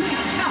mighty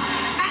wind,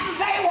 and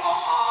they were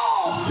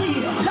all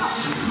filled,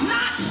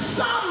 not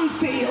some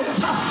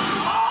filled,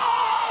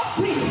 all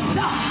filled,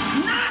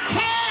 not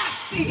half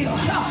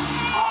filled,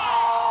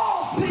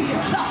 all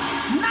filled,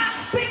 not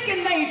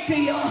thinking they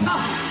filled,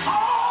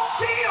 all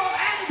filled,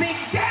 and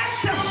began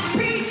to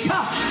speak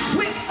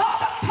with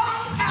other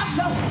tongues as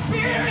the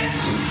Spirit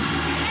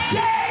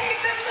gave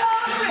them the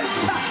utterance.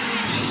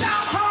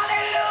 Shout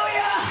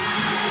hallelujah,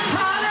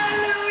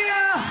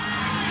 hallelujah,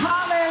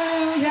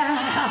 hallelujah.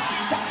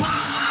 The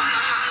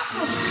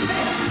Bible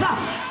said,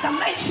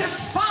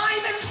 Galatians 5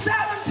 and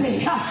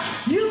 70,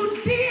 you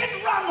did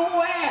run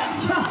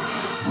well.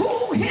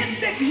 Who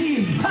hindered you?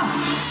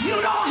 You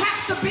don't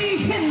have to be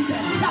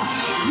hindered.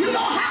 You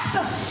don't have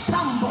to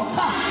stumble.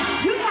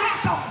 You don't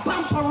have to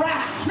bump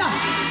around.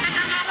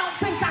 I don't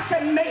think I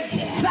can make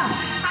it.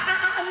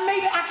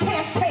 Maybe I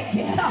can't take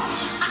it.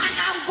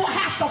 I'm going to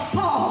have to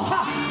fall.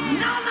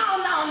 No.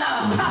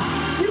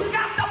 You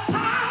got the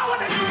power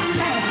to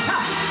stand.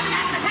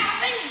 And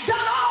having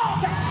done all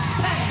to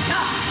stand,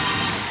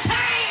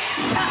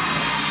 stand.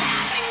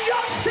 Having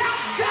yourself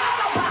got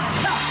about,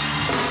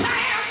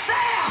 stand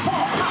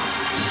therefore.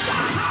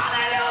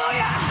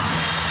 Hallelujah.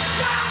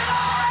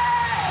 Glory.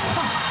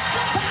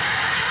 The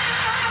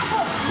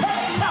Bible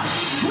said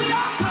we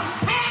are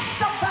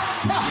compassed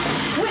about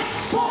with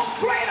so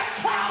great a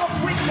cloud of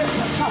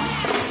witnesses.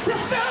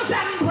 Sisters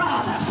and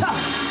brothers,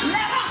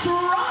 let us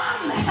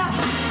run.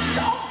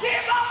 Don't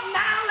give up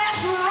now.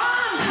 Let's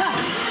run.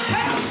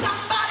 Tell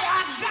somebody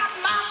I got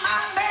my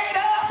mind made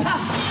up.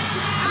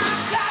 I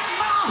got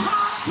my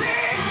heart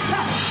fixed.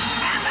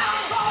 And I'm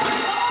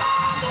going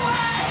all the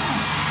way.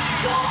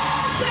 Go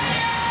on, say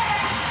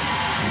it.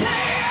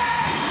 Say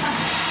it.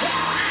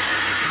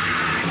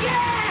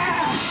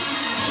 Yeah.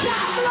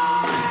 Shout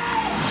glory.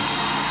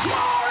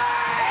 Glory.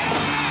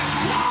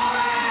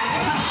 Glory.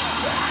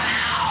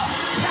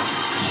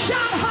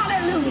 Shout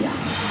hallelujah.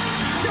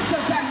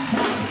 Sisters and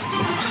brothers,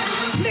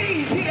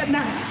 please hear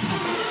now.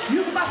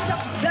 You must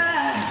observe.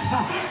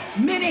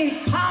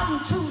 Many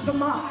come to the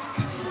mark.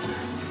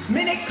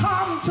 Many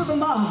come to the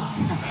mark,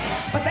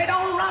 but they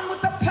don't run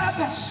with the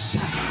purpose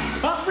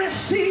of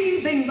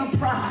receiving the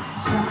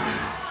prize.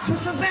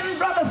 Sisters and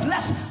brothers,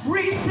 let's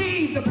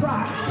receive the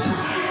prize.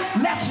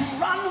 Let's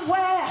run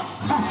well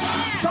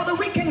so that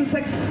we can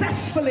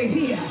successfully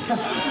hear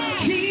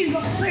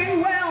Jesus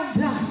say, well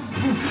done,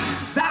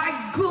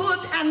 thy good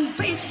and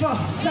faithful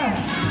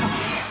servant.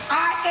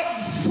 I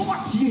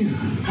exhort you,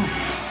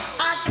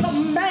 I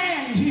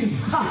command you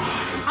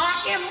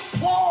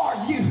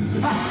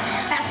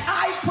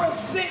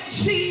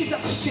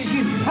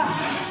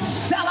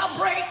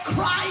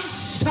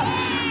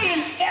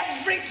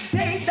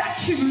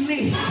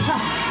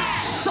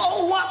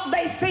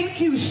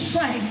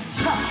strange.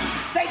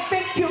 They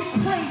think you're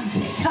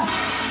crazy.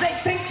 They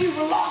think you've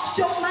lost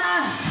your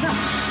mind.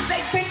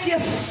 They think you're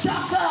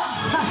stuck up.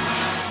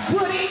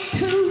 Goody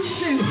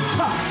two-shoes.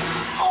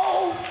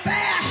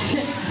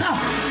 Old-fashioned.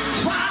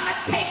 Trying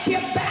to take you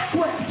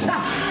backwards.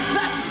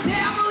 The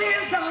devil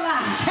is a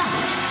lie.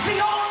 The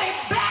only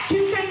back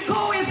you can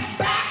go is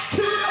back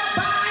to the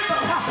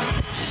Bible.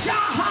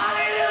 Shout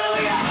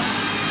hallelujah.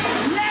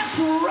 Let's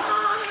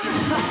run.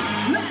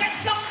 Look at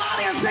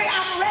somebody and say,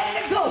 I'm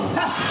ready to go.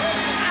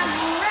 I'm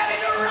ready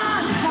to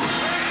run.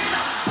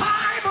 The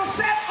Bible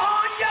said,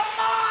 on your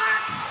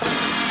mark,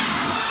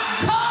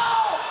 go.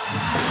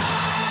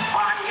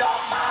 On your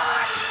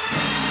mark,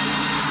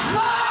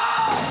 go.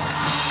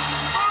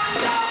 On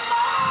your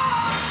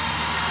mark,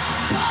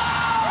 go.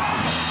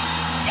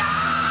 Yeah.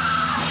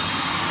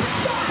 Put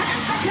your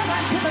hands together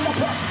and give him a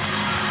breath.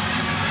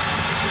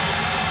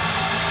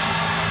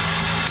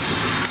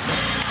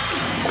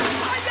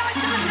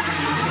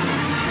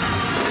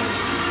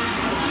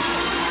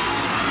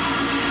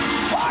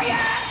 Oh,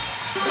 yes.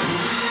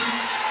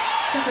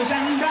 Sisters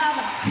and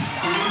brothers.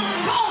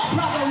 Go,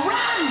 brother,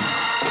 run.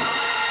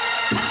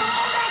 Come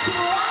on, let's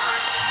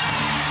run.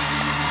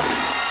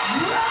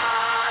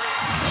 Run.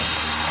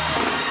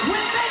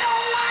 When they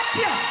don't like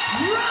you,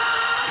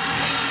 run.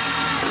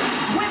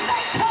 When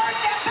they turn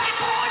their back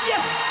on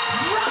you,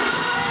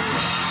 run.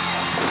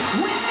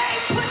 When they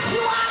put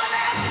you out of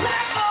their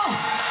circle,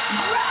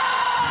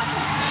 run.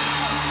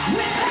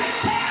 When they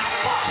tell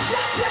you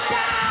shut you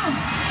down,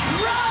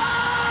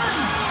 run.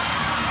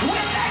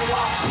 When they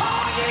won't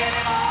call you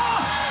anymore,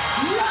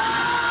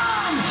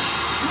 run.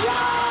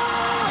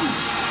 Run.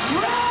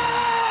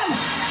 Run.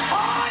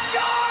 On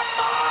your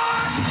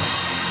mark,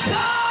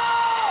 go.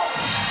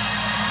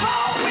 Go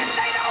when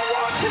they don't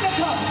want you to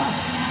go.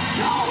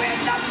 Go in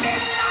the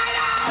midnight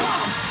hour.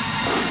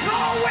 Go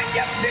when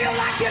you feel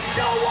like you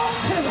don't want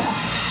to.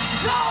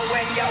 Go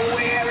when you're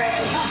weary.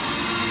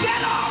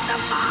 Get on the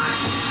mark.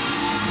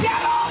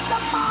 Get on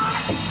the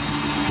mark.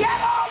 Get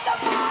on the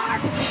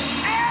mark.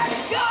 And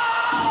go.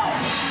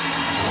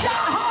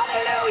 Shout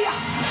hallelujah.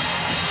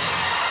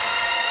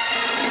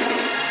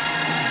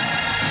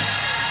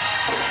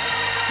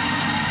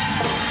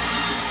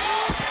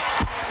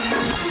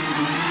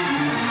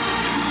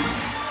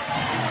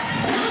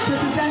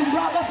 Sisters and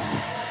brothers,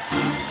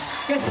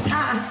 it's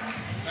time.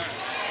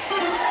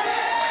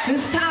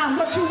 It's time.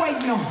 What you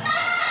waiting on?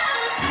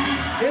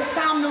 It's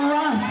time to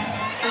run.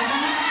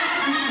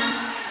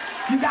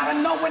 You gotta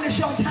know when it's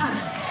your time.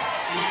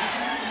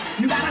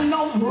 You gotta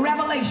know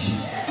revelation.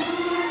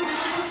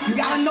 You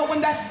gotta know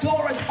when that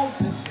door is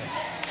open.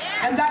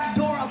 And that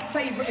door of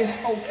favor is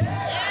open.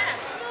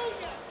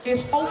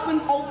 It's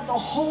open over the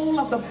whole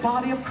of the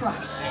body of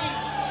Christ.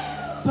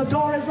 The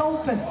door is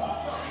open.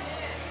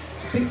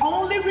 The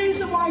only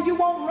reason why you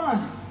won't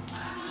run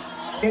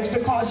is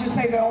because you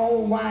say the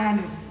old wine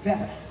is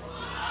better.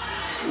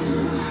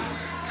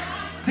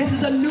 This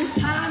is a new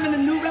time and a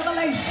new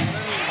revelation.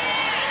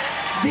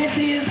 This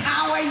is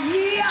our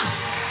year.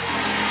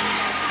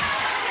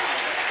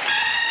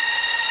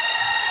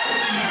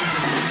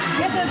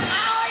 This is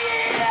our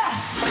year.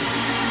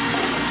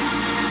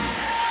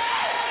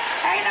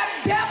 Ain't a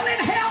devil in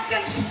hell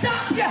can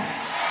stop you.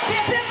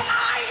 This is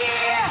our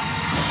year.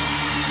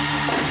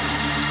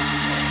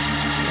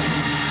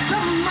 The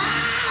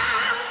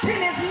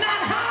mountain is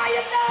not high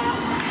enough.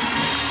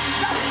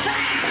 The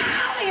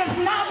valley is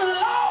not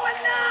low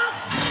enough.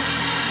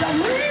 The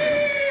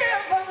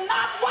river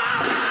not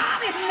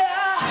wide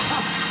enough.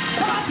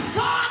 But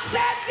God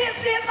said this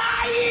is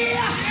our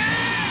year.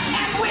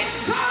 And when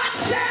God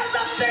says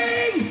a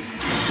thing,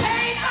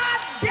 ain't a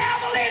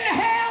devil in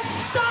hell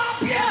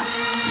stop you.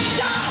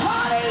 Shout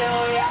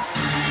hallelujah.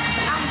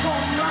 I'm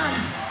gonna run.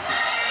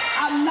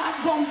 I'm not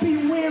gonna be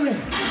weary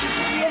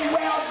in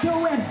well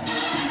doing.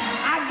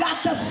 I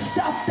got the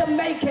stuff to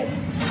make it.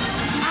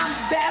 I'm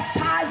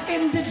baptized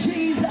into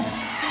Jesus.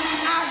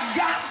 I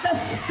got the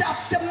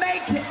stuff to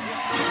make it.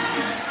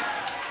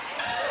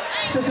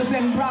 Sisters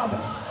and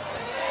brothers,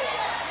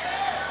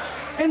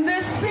 in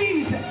this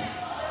season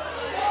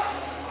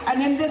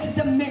and in this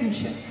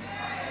dimension,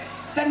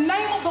 the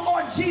name of the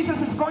Lord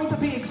Jesus is going to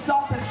be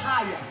exalted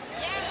higher.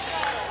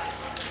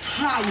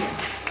 Higher.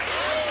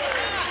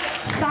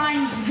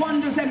 Signs,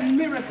 wonders, and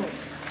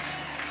miracles,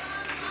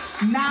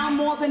 now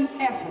more than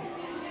ever,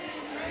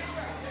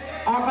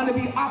 are going to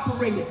be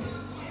operated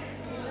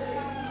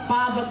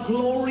by the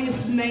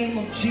glorious name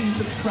of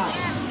Jesus Christ.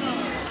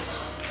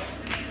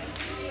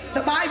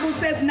 The Bible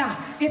says now,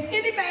 if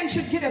any man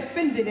should get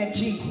offended at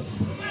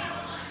Jesus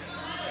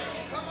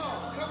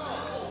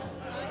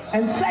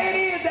and say it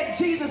is that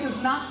Jesus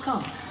is not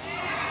come,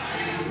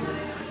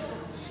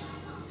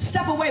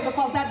 step away,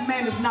 because that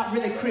man is not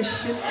really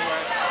Christian.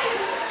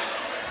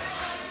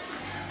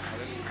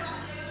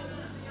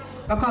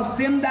 Because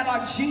them that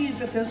are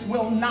Jesus's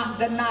will not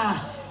deny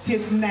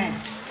his name.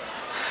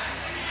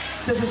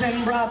 Sisters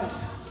and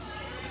brothers,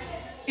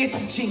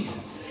 it's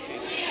Jesus.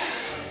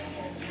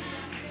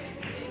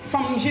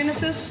 From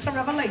Genesis to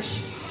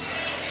Revelations,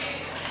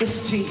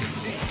 it's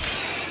Jesus.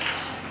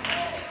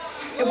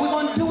 If we're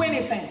going to do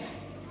anything,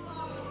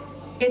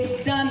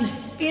 it's done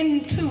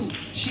into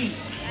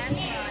Jesus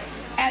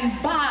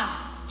and by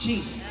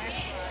Jesus.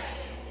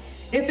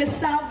 If it's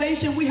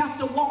salvation, we have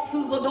to walk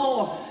through the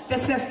door that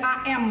says,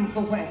 I am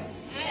the way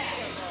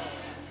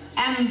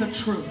and the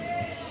truth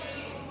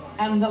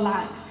and the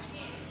life.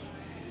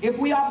 If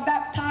we are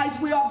baptized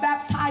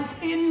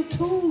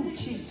into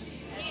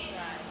Jesus.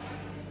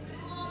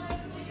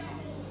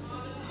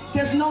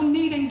 There's no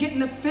need in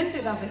getting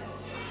offended of it.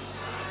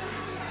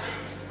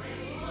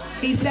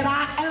 He said,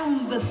 I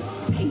am the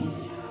Savior.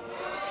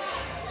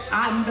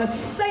 I'm the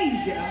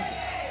Savior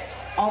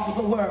of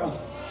the world.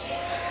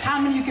 How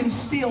many of you can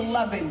still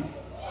love him?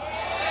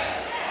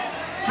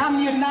 How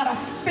many of you are not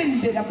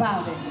offended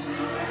about it?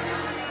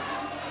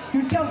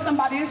 You tell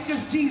somebody, it's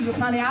just Jesus,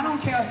 honey. I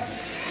don't care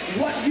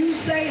what you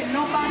say and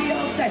nobody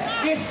else say.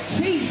 It's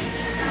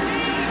Jesus.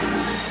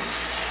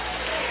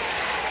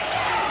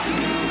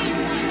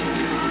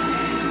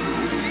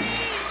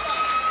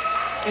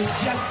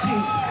 It's just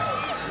Jesus.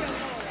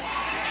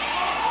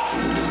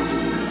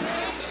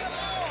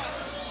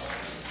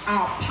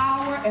 Our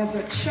power as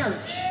a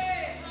church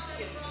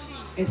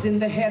is in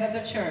the head of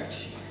the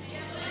church.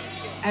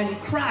 And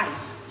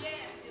Christ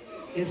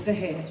is the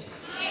head.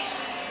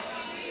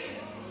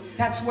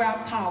 That's where our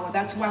power,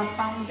 that's where our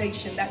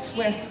foundation, that's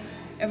where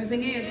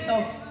everything is.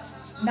 So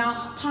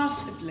now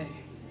possibly,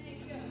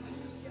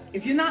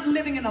 if you're not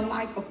living in a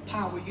life of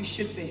power, you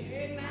should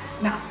be.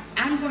 Now,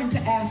 I'm going to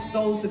ask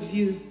those of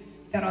you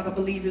that are the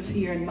believers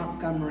here in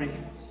Montgomery,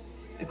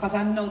 because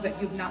I know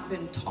that you've not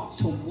been taught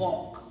to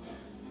walk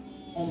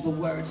on the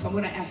word. So I'm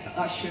going to ask the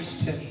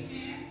ushers to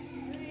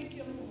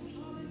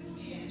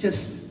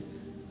just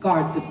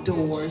guard the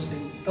doors.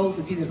 And those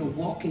of you that are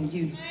walking,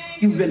 you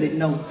really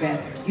know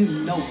better. You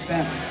know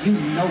better. You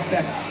know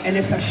better. And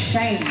it's a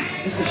shame.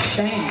 It's a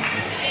shame.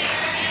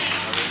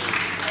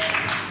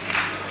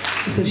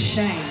 It's a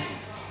shame.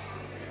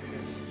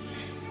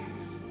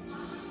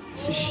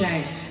 It's a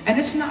shame. And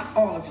it's not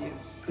all of you,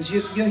 because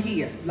you're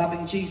here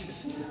loving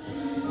Jesus.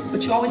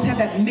 But you always have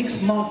that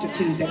mixed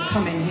multitude that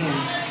come in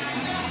here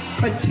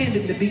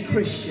pretending to be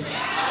Christian.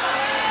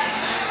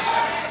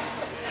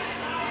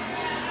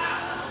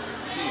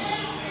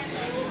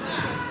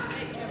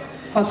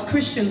 Because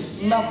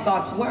Christians love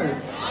God's word.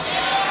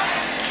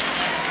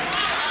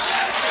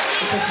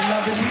 Because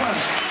love his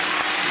word.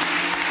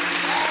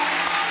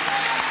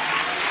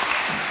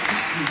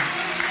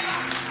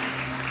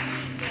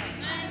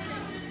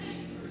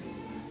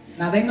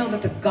 Now they know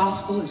that the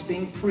gospel is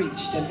being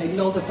preached, and they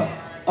know that the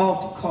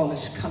altar call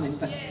is coming,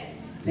 but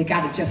they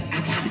gotta just, I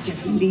gotta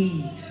just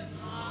leave.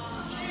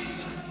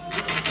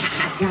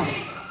 I gotta.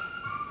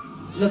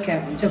 Look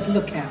at them, just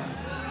look at them.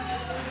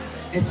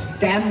 It's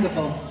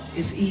damnable.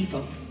 Is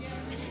evil.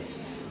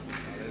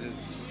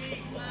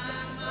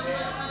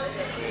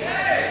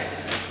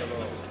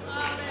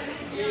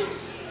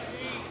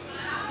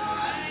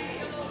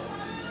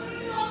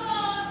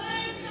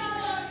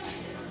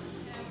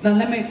 Now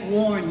let me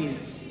warn you,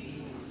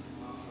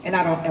 and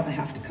I don't ever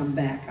have to come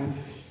back.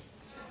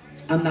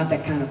 I'm not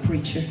that kind of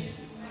preacher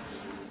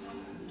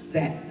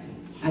that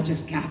I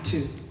just got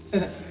to.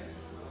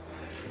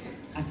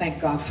 I thank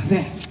God for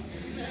that.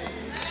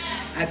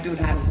 I do it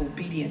out of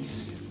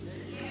obedience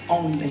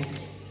only,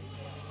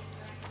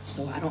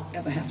 so I don't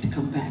ever have to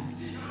come back.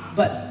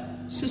 But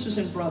sisters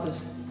and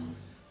brothers,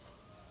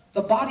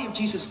 the body of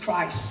Jesus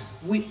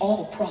Christ, we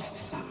all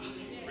prophesy.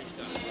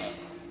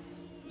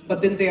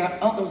 But then there are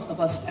others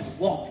of us that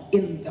walk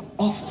in the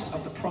office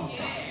of the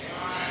prophet.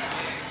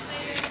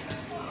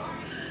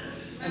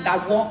 And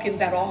I walk in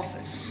that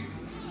office,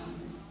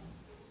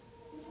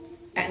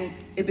 and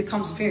it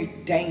becomes very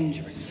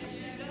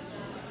dangerous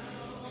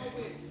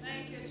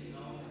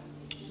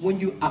when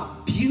you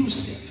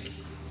abuse it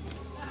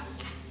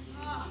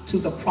to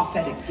the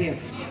prophetic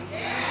gift.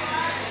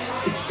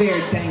 It's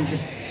very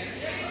dangerous.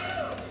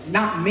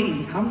 Not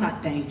me, I'm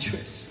not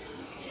dangerous.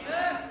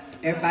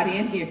 Everybody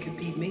in here could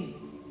be me.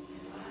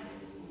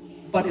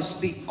 But it's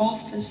the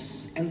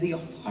office and the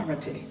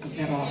authority of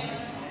that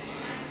office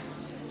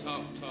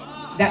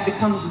that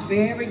becomes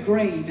very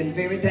grave and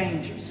very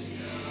dangerous.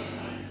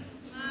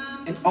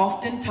 And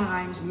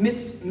oftentimes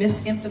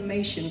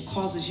misinformation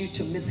causes you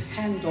to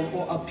mishandle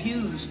or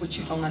abuse what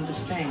you don't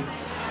understand.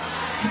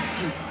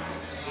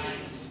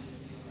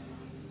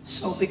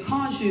 So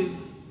because you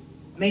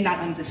may not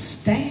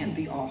understand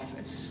the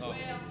office,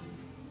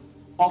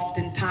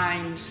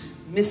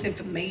 oftentimes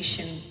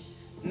misinformation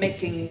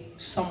making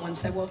someone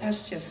say, well,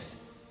 that's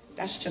just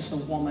a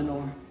woman,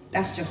 or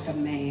that's just a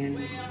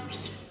man.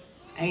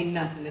 Ain't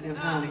nothing to them,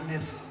 honey.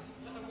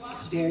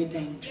 It's very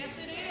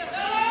dangerous.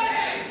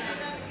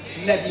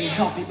 Let me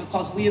help you,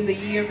 because we're in the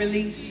year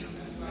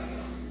release.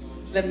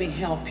 Let me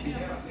help you.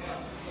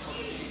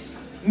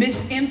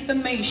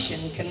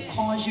 Misinformation can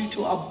cause you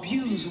to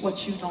abuse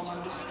what you don't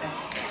understand.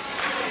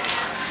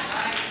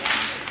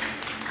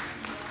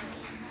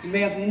 You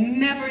may have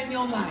never in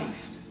your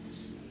life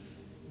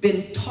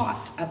been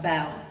taught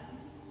about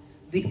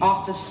the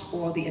office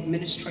or the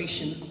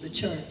administration of the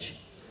church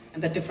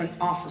and the different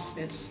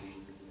offices.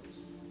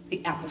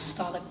 the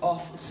apostolic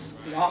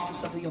office, the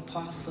office of the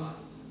apostle,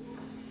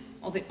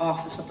 or the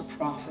office of the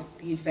prophet,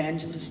 the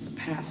evangelist, the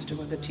pastor,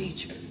 or the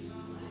teacher.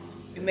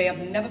 You may have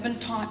never been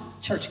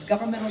taught church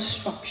governmental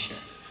structure,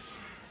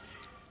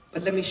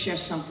 but let me share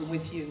something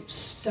with you.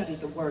 Study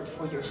the word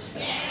for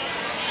yourself.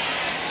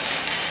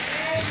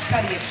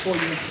 Study it for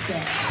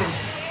yourself,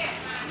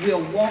 since we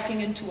are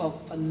walking into a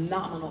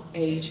phenomenal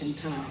age and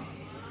time.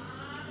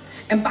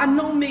 And by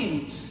no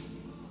means,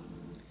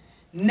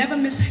 never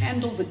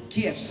mishandle the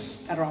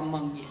gifts that are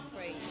among you.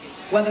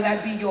 Whether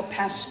that be your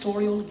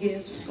pastoral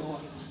gifts or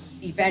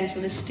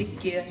evangelistic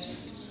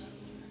gifts,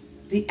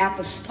 the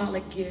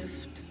apostolic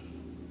gift,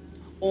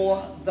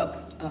 or the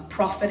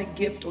prophetic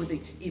gift or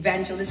the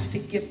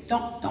evangelistic gift.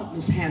 Don't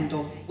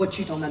mishandle what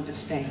you don't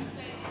understand.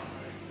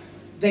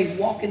 They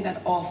walk in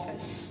that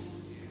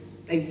office.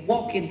 They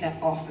walk in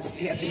that office.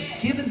 They have been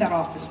given that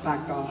office by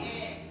God.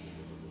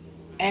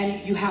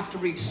 And you have to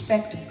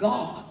respect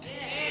God.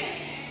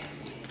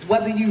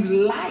 Whether you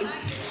like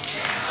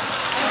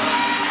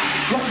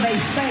what they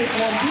say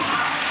or do,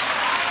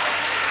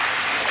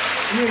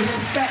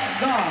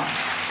 respect God.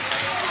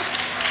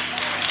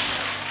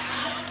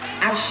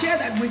 I share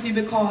that with you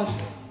because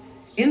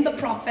in the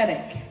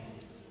prophetic,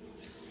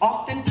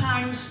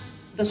 oftentimes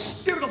the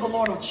Spirit of the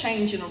Lord will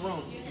change in a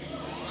room.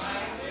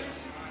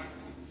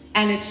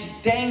 And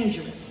it's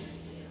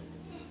dangerous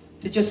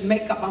to just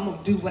make up, I'm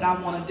going to do what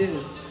I want to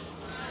do,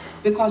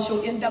 because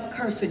you'll end up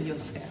cursing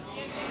yourself.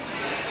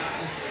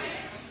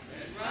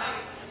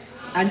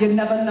 And you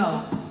never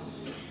know.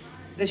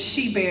 The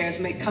she-bears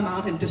may come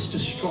out and just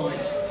destroy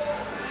it.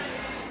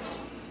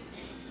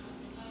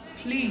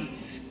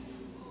 Please,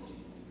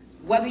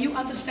 whether you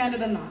understand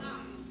it or not,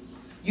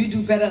 you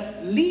do better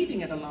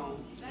leaving it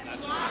alone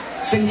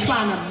than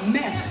trying to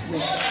mess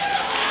with it.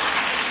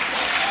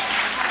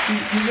 You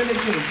really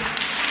do.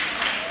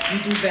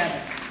 You do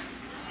better.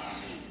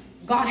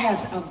 God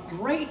has a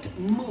great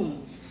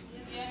move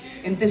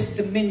in this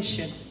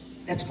dimension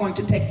that's going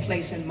to take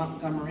place in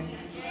Montgomery.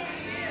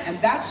 And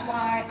that's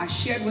why I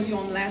shared with you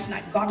on last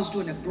night, God is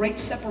doing a great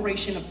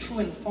separation of true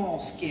and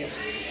false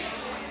gifts.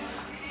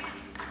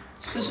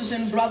 Sisters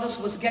and brothers,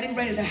 what's getting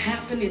ready to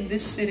happen in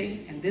this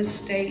city, in this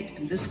state,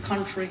 in this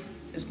country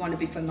is going to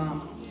be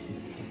phenomenal.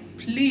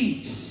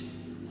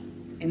 Please,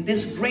 in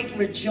this great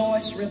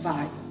rejoice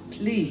revival,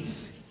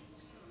 please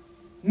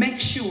make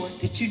sure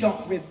that you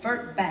don't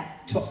revert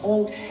back to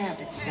old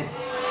habits and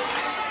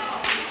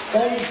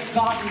old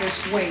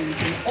godless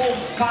ways and old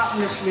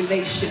godless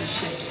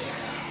relationships.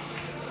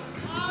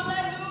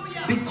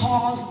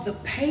 Because the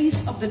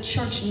pace of the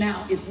church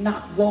now is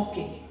not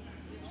walking,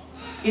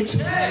 it's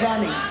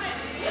running.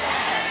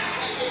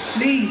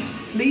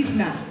 Please, please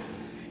now.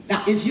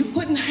 Now, if you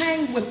couldn't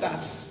hang with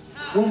us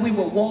when we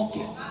were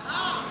walking,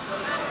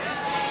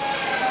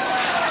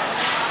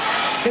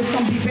 it's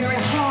going to be very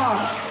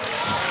hard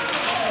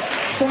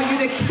for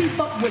you to keep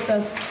up with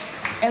us,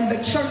 and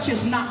the church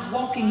is not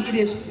walking, it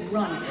is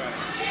running.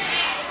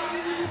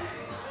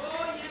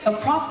 The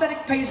prophetic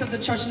pace of the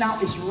church now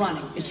is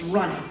running. It's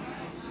running.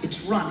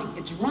 It's running.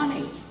 It's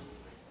running.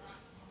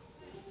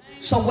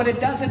 So what it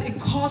does, it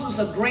causes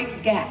a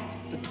great gap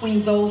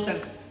between those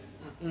that,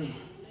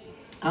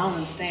 I don't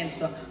understand,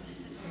 so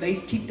they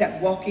keep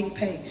that walking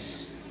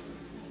pace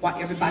while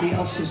everybody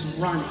else is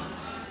running.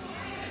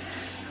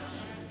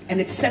 And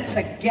it sets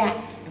a gap.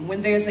 And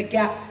when there's a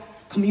gap,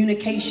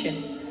 communication,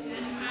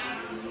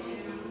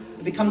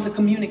 it becomes a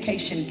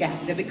communication gap.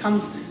 There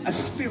becomes a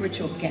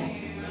spiritual gap.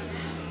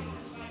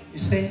 You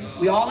see?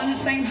 We're all in the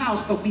same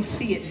house, but we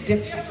see it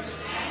different.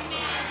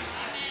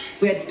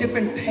 We're at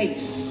different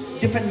pace,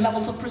 different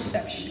levels of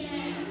perception.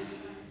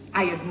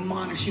 I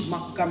admonish you,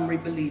 Montgomery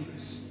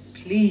believers,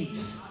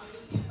 please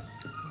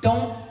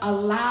don't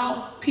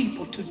allow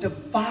people to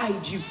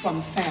divide you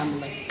from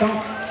family. Don't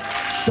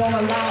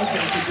allow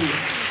them to do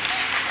it.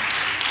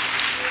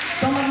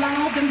 Don't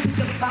allow them to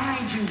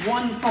divide you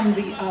one from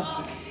the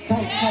other.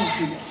 Don't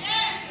do it.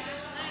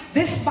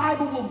 This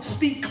Bible will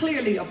speak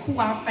clearly of who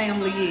our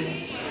family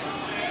is.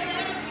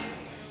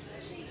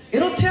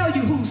 It'll tell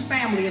you who's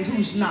family and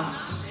who's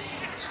not.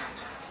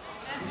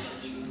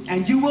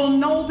 And you will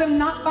know them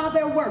not by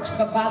their works,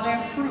 but by their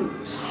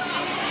fruits.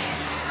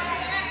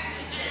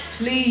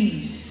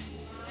 Please,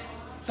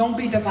 don't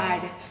be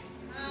divided.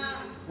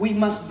 We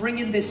must bring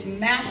in this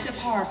massive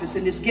harvest,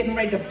 and it's getting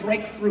ready to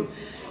break through.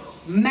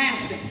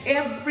 Massive.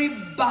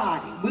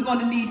 Everybody. We're going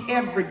to need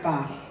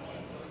everybody.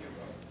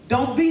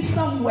 Don't be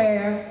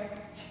somewhere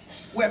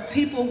where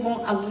people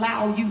won't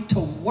allow you to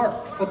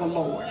work for the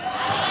Lord.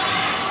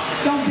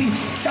 Don't be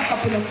stuck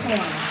up in a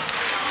corner.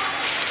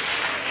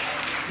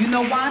 You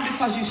know why?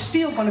 Because you're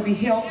still going to be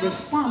held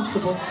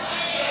responsible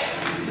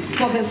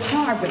for this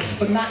harvest,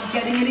 for not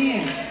getting it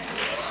in.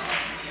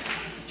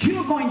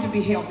 You're going to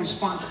be held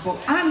responsible.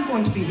 I'm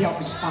going to be held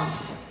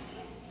responsible.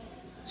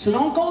 So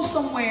don't go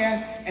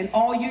somewhere and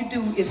all you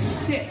do is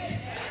sit.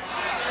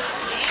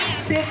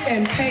 Sit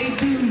and pay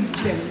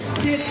dues and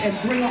sit and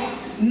bring on.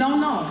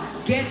 No.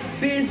 Get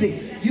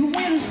busy. You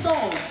win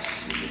souls.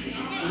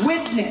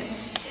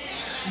 Witness.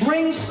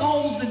 Bring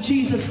souls to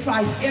Jesus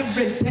Christ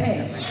every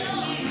day.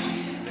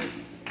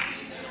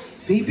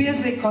 Be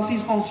busy, because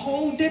he's going to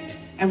hold it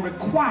and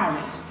require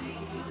it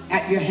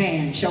at your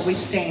hand. Shall we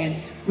stand?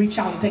 Reach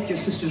out and take your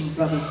sisters and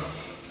brothers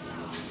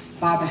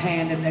by the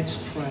hand and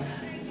let's pray.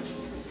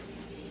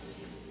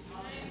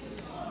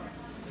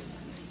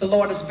 The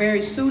Lord is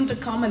very soon to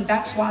come, and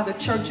that's why the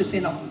church is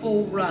in a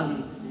full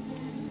run.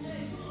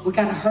 We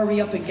got to hurry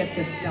up and get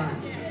this done.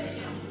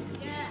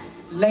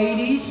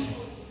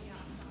 Ladies,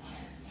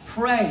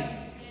 pray.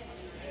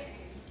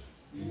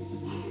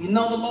 You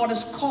know the Lord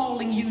is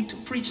calling you to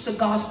preach the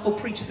gospel.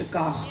 Preach the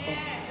gospel.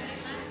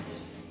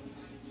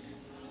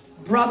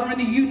 Brethren,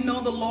 you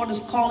know the Lord is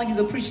calling you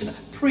to preach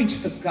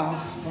the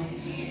gospel.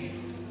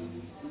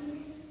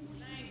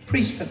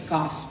 Preach the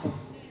gospel.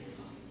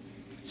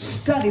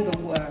 Study the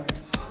word.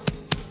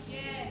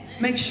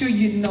 Make sure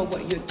you know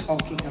what you're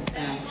talking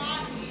about.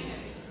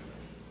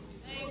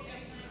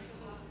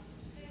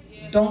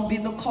 Don't be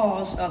the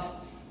cause of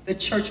the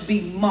church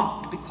being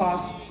mocked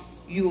because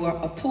you are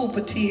a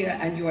pulpiteer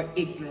and you are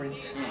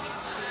ignorant.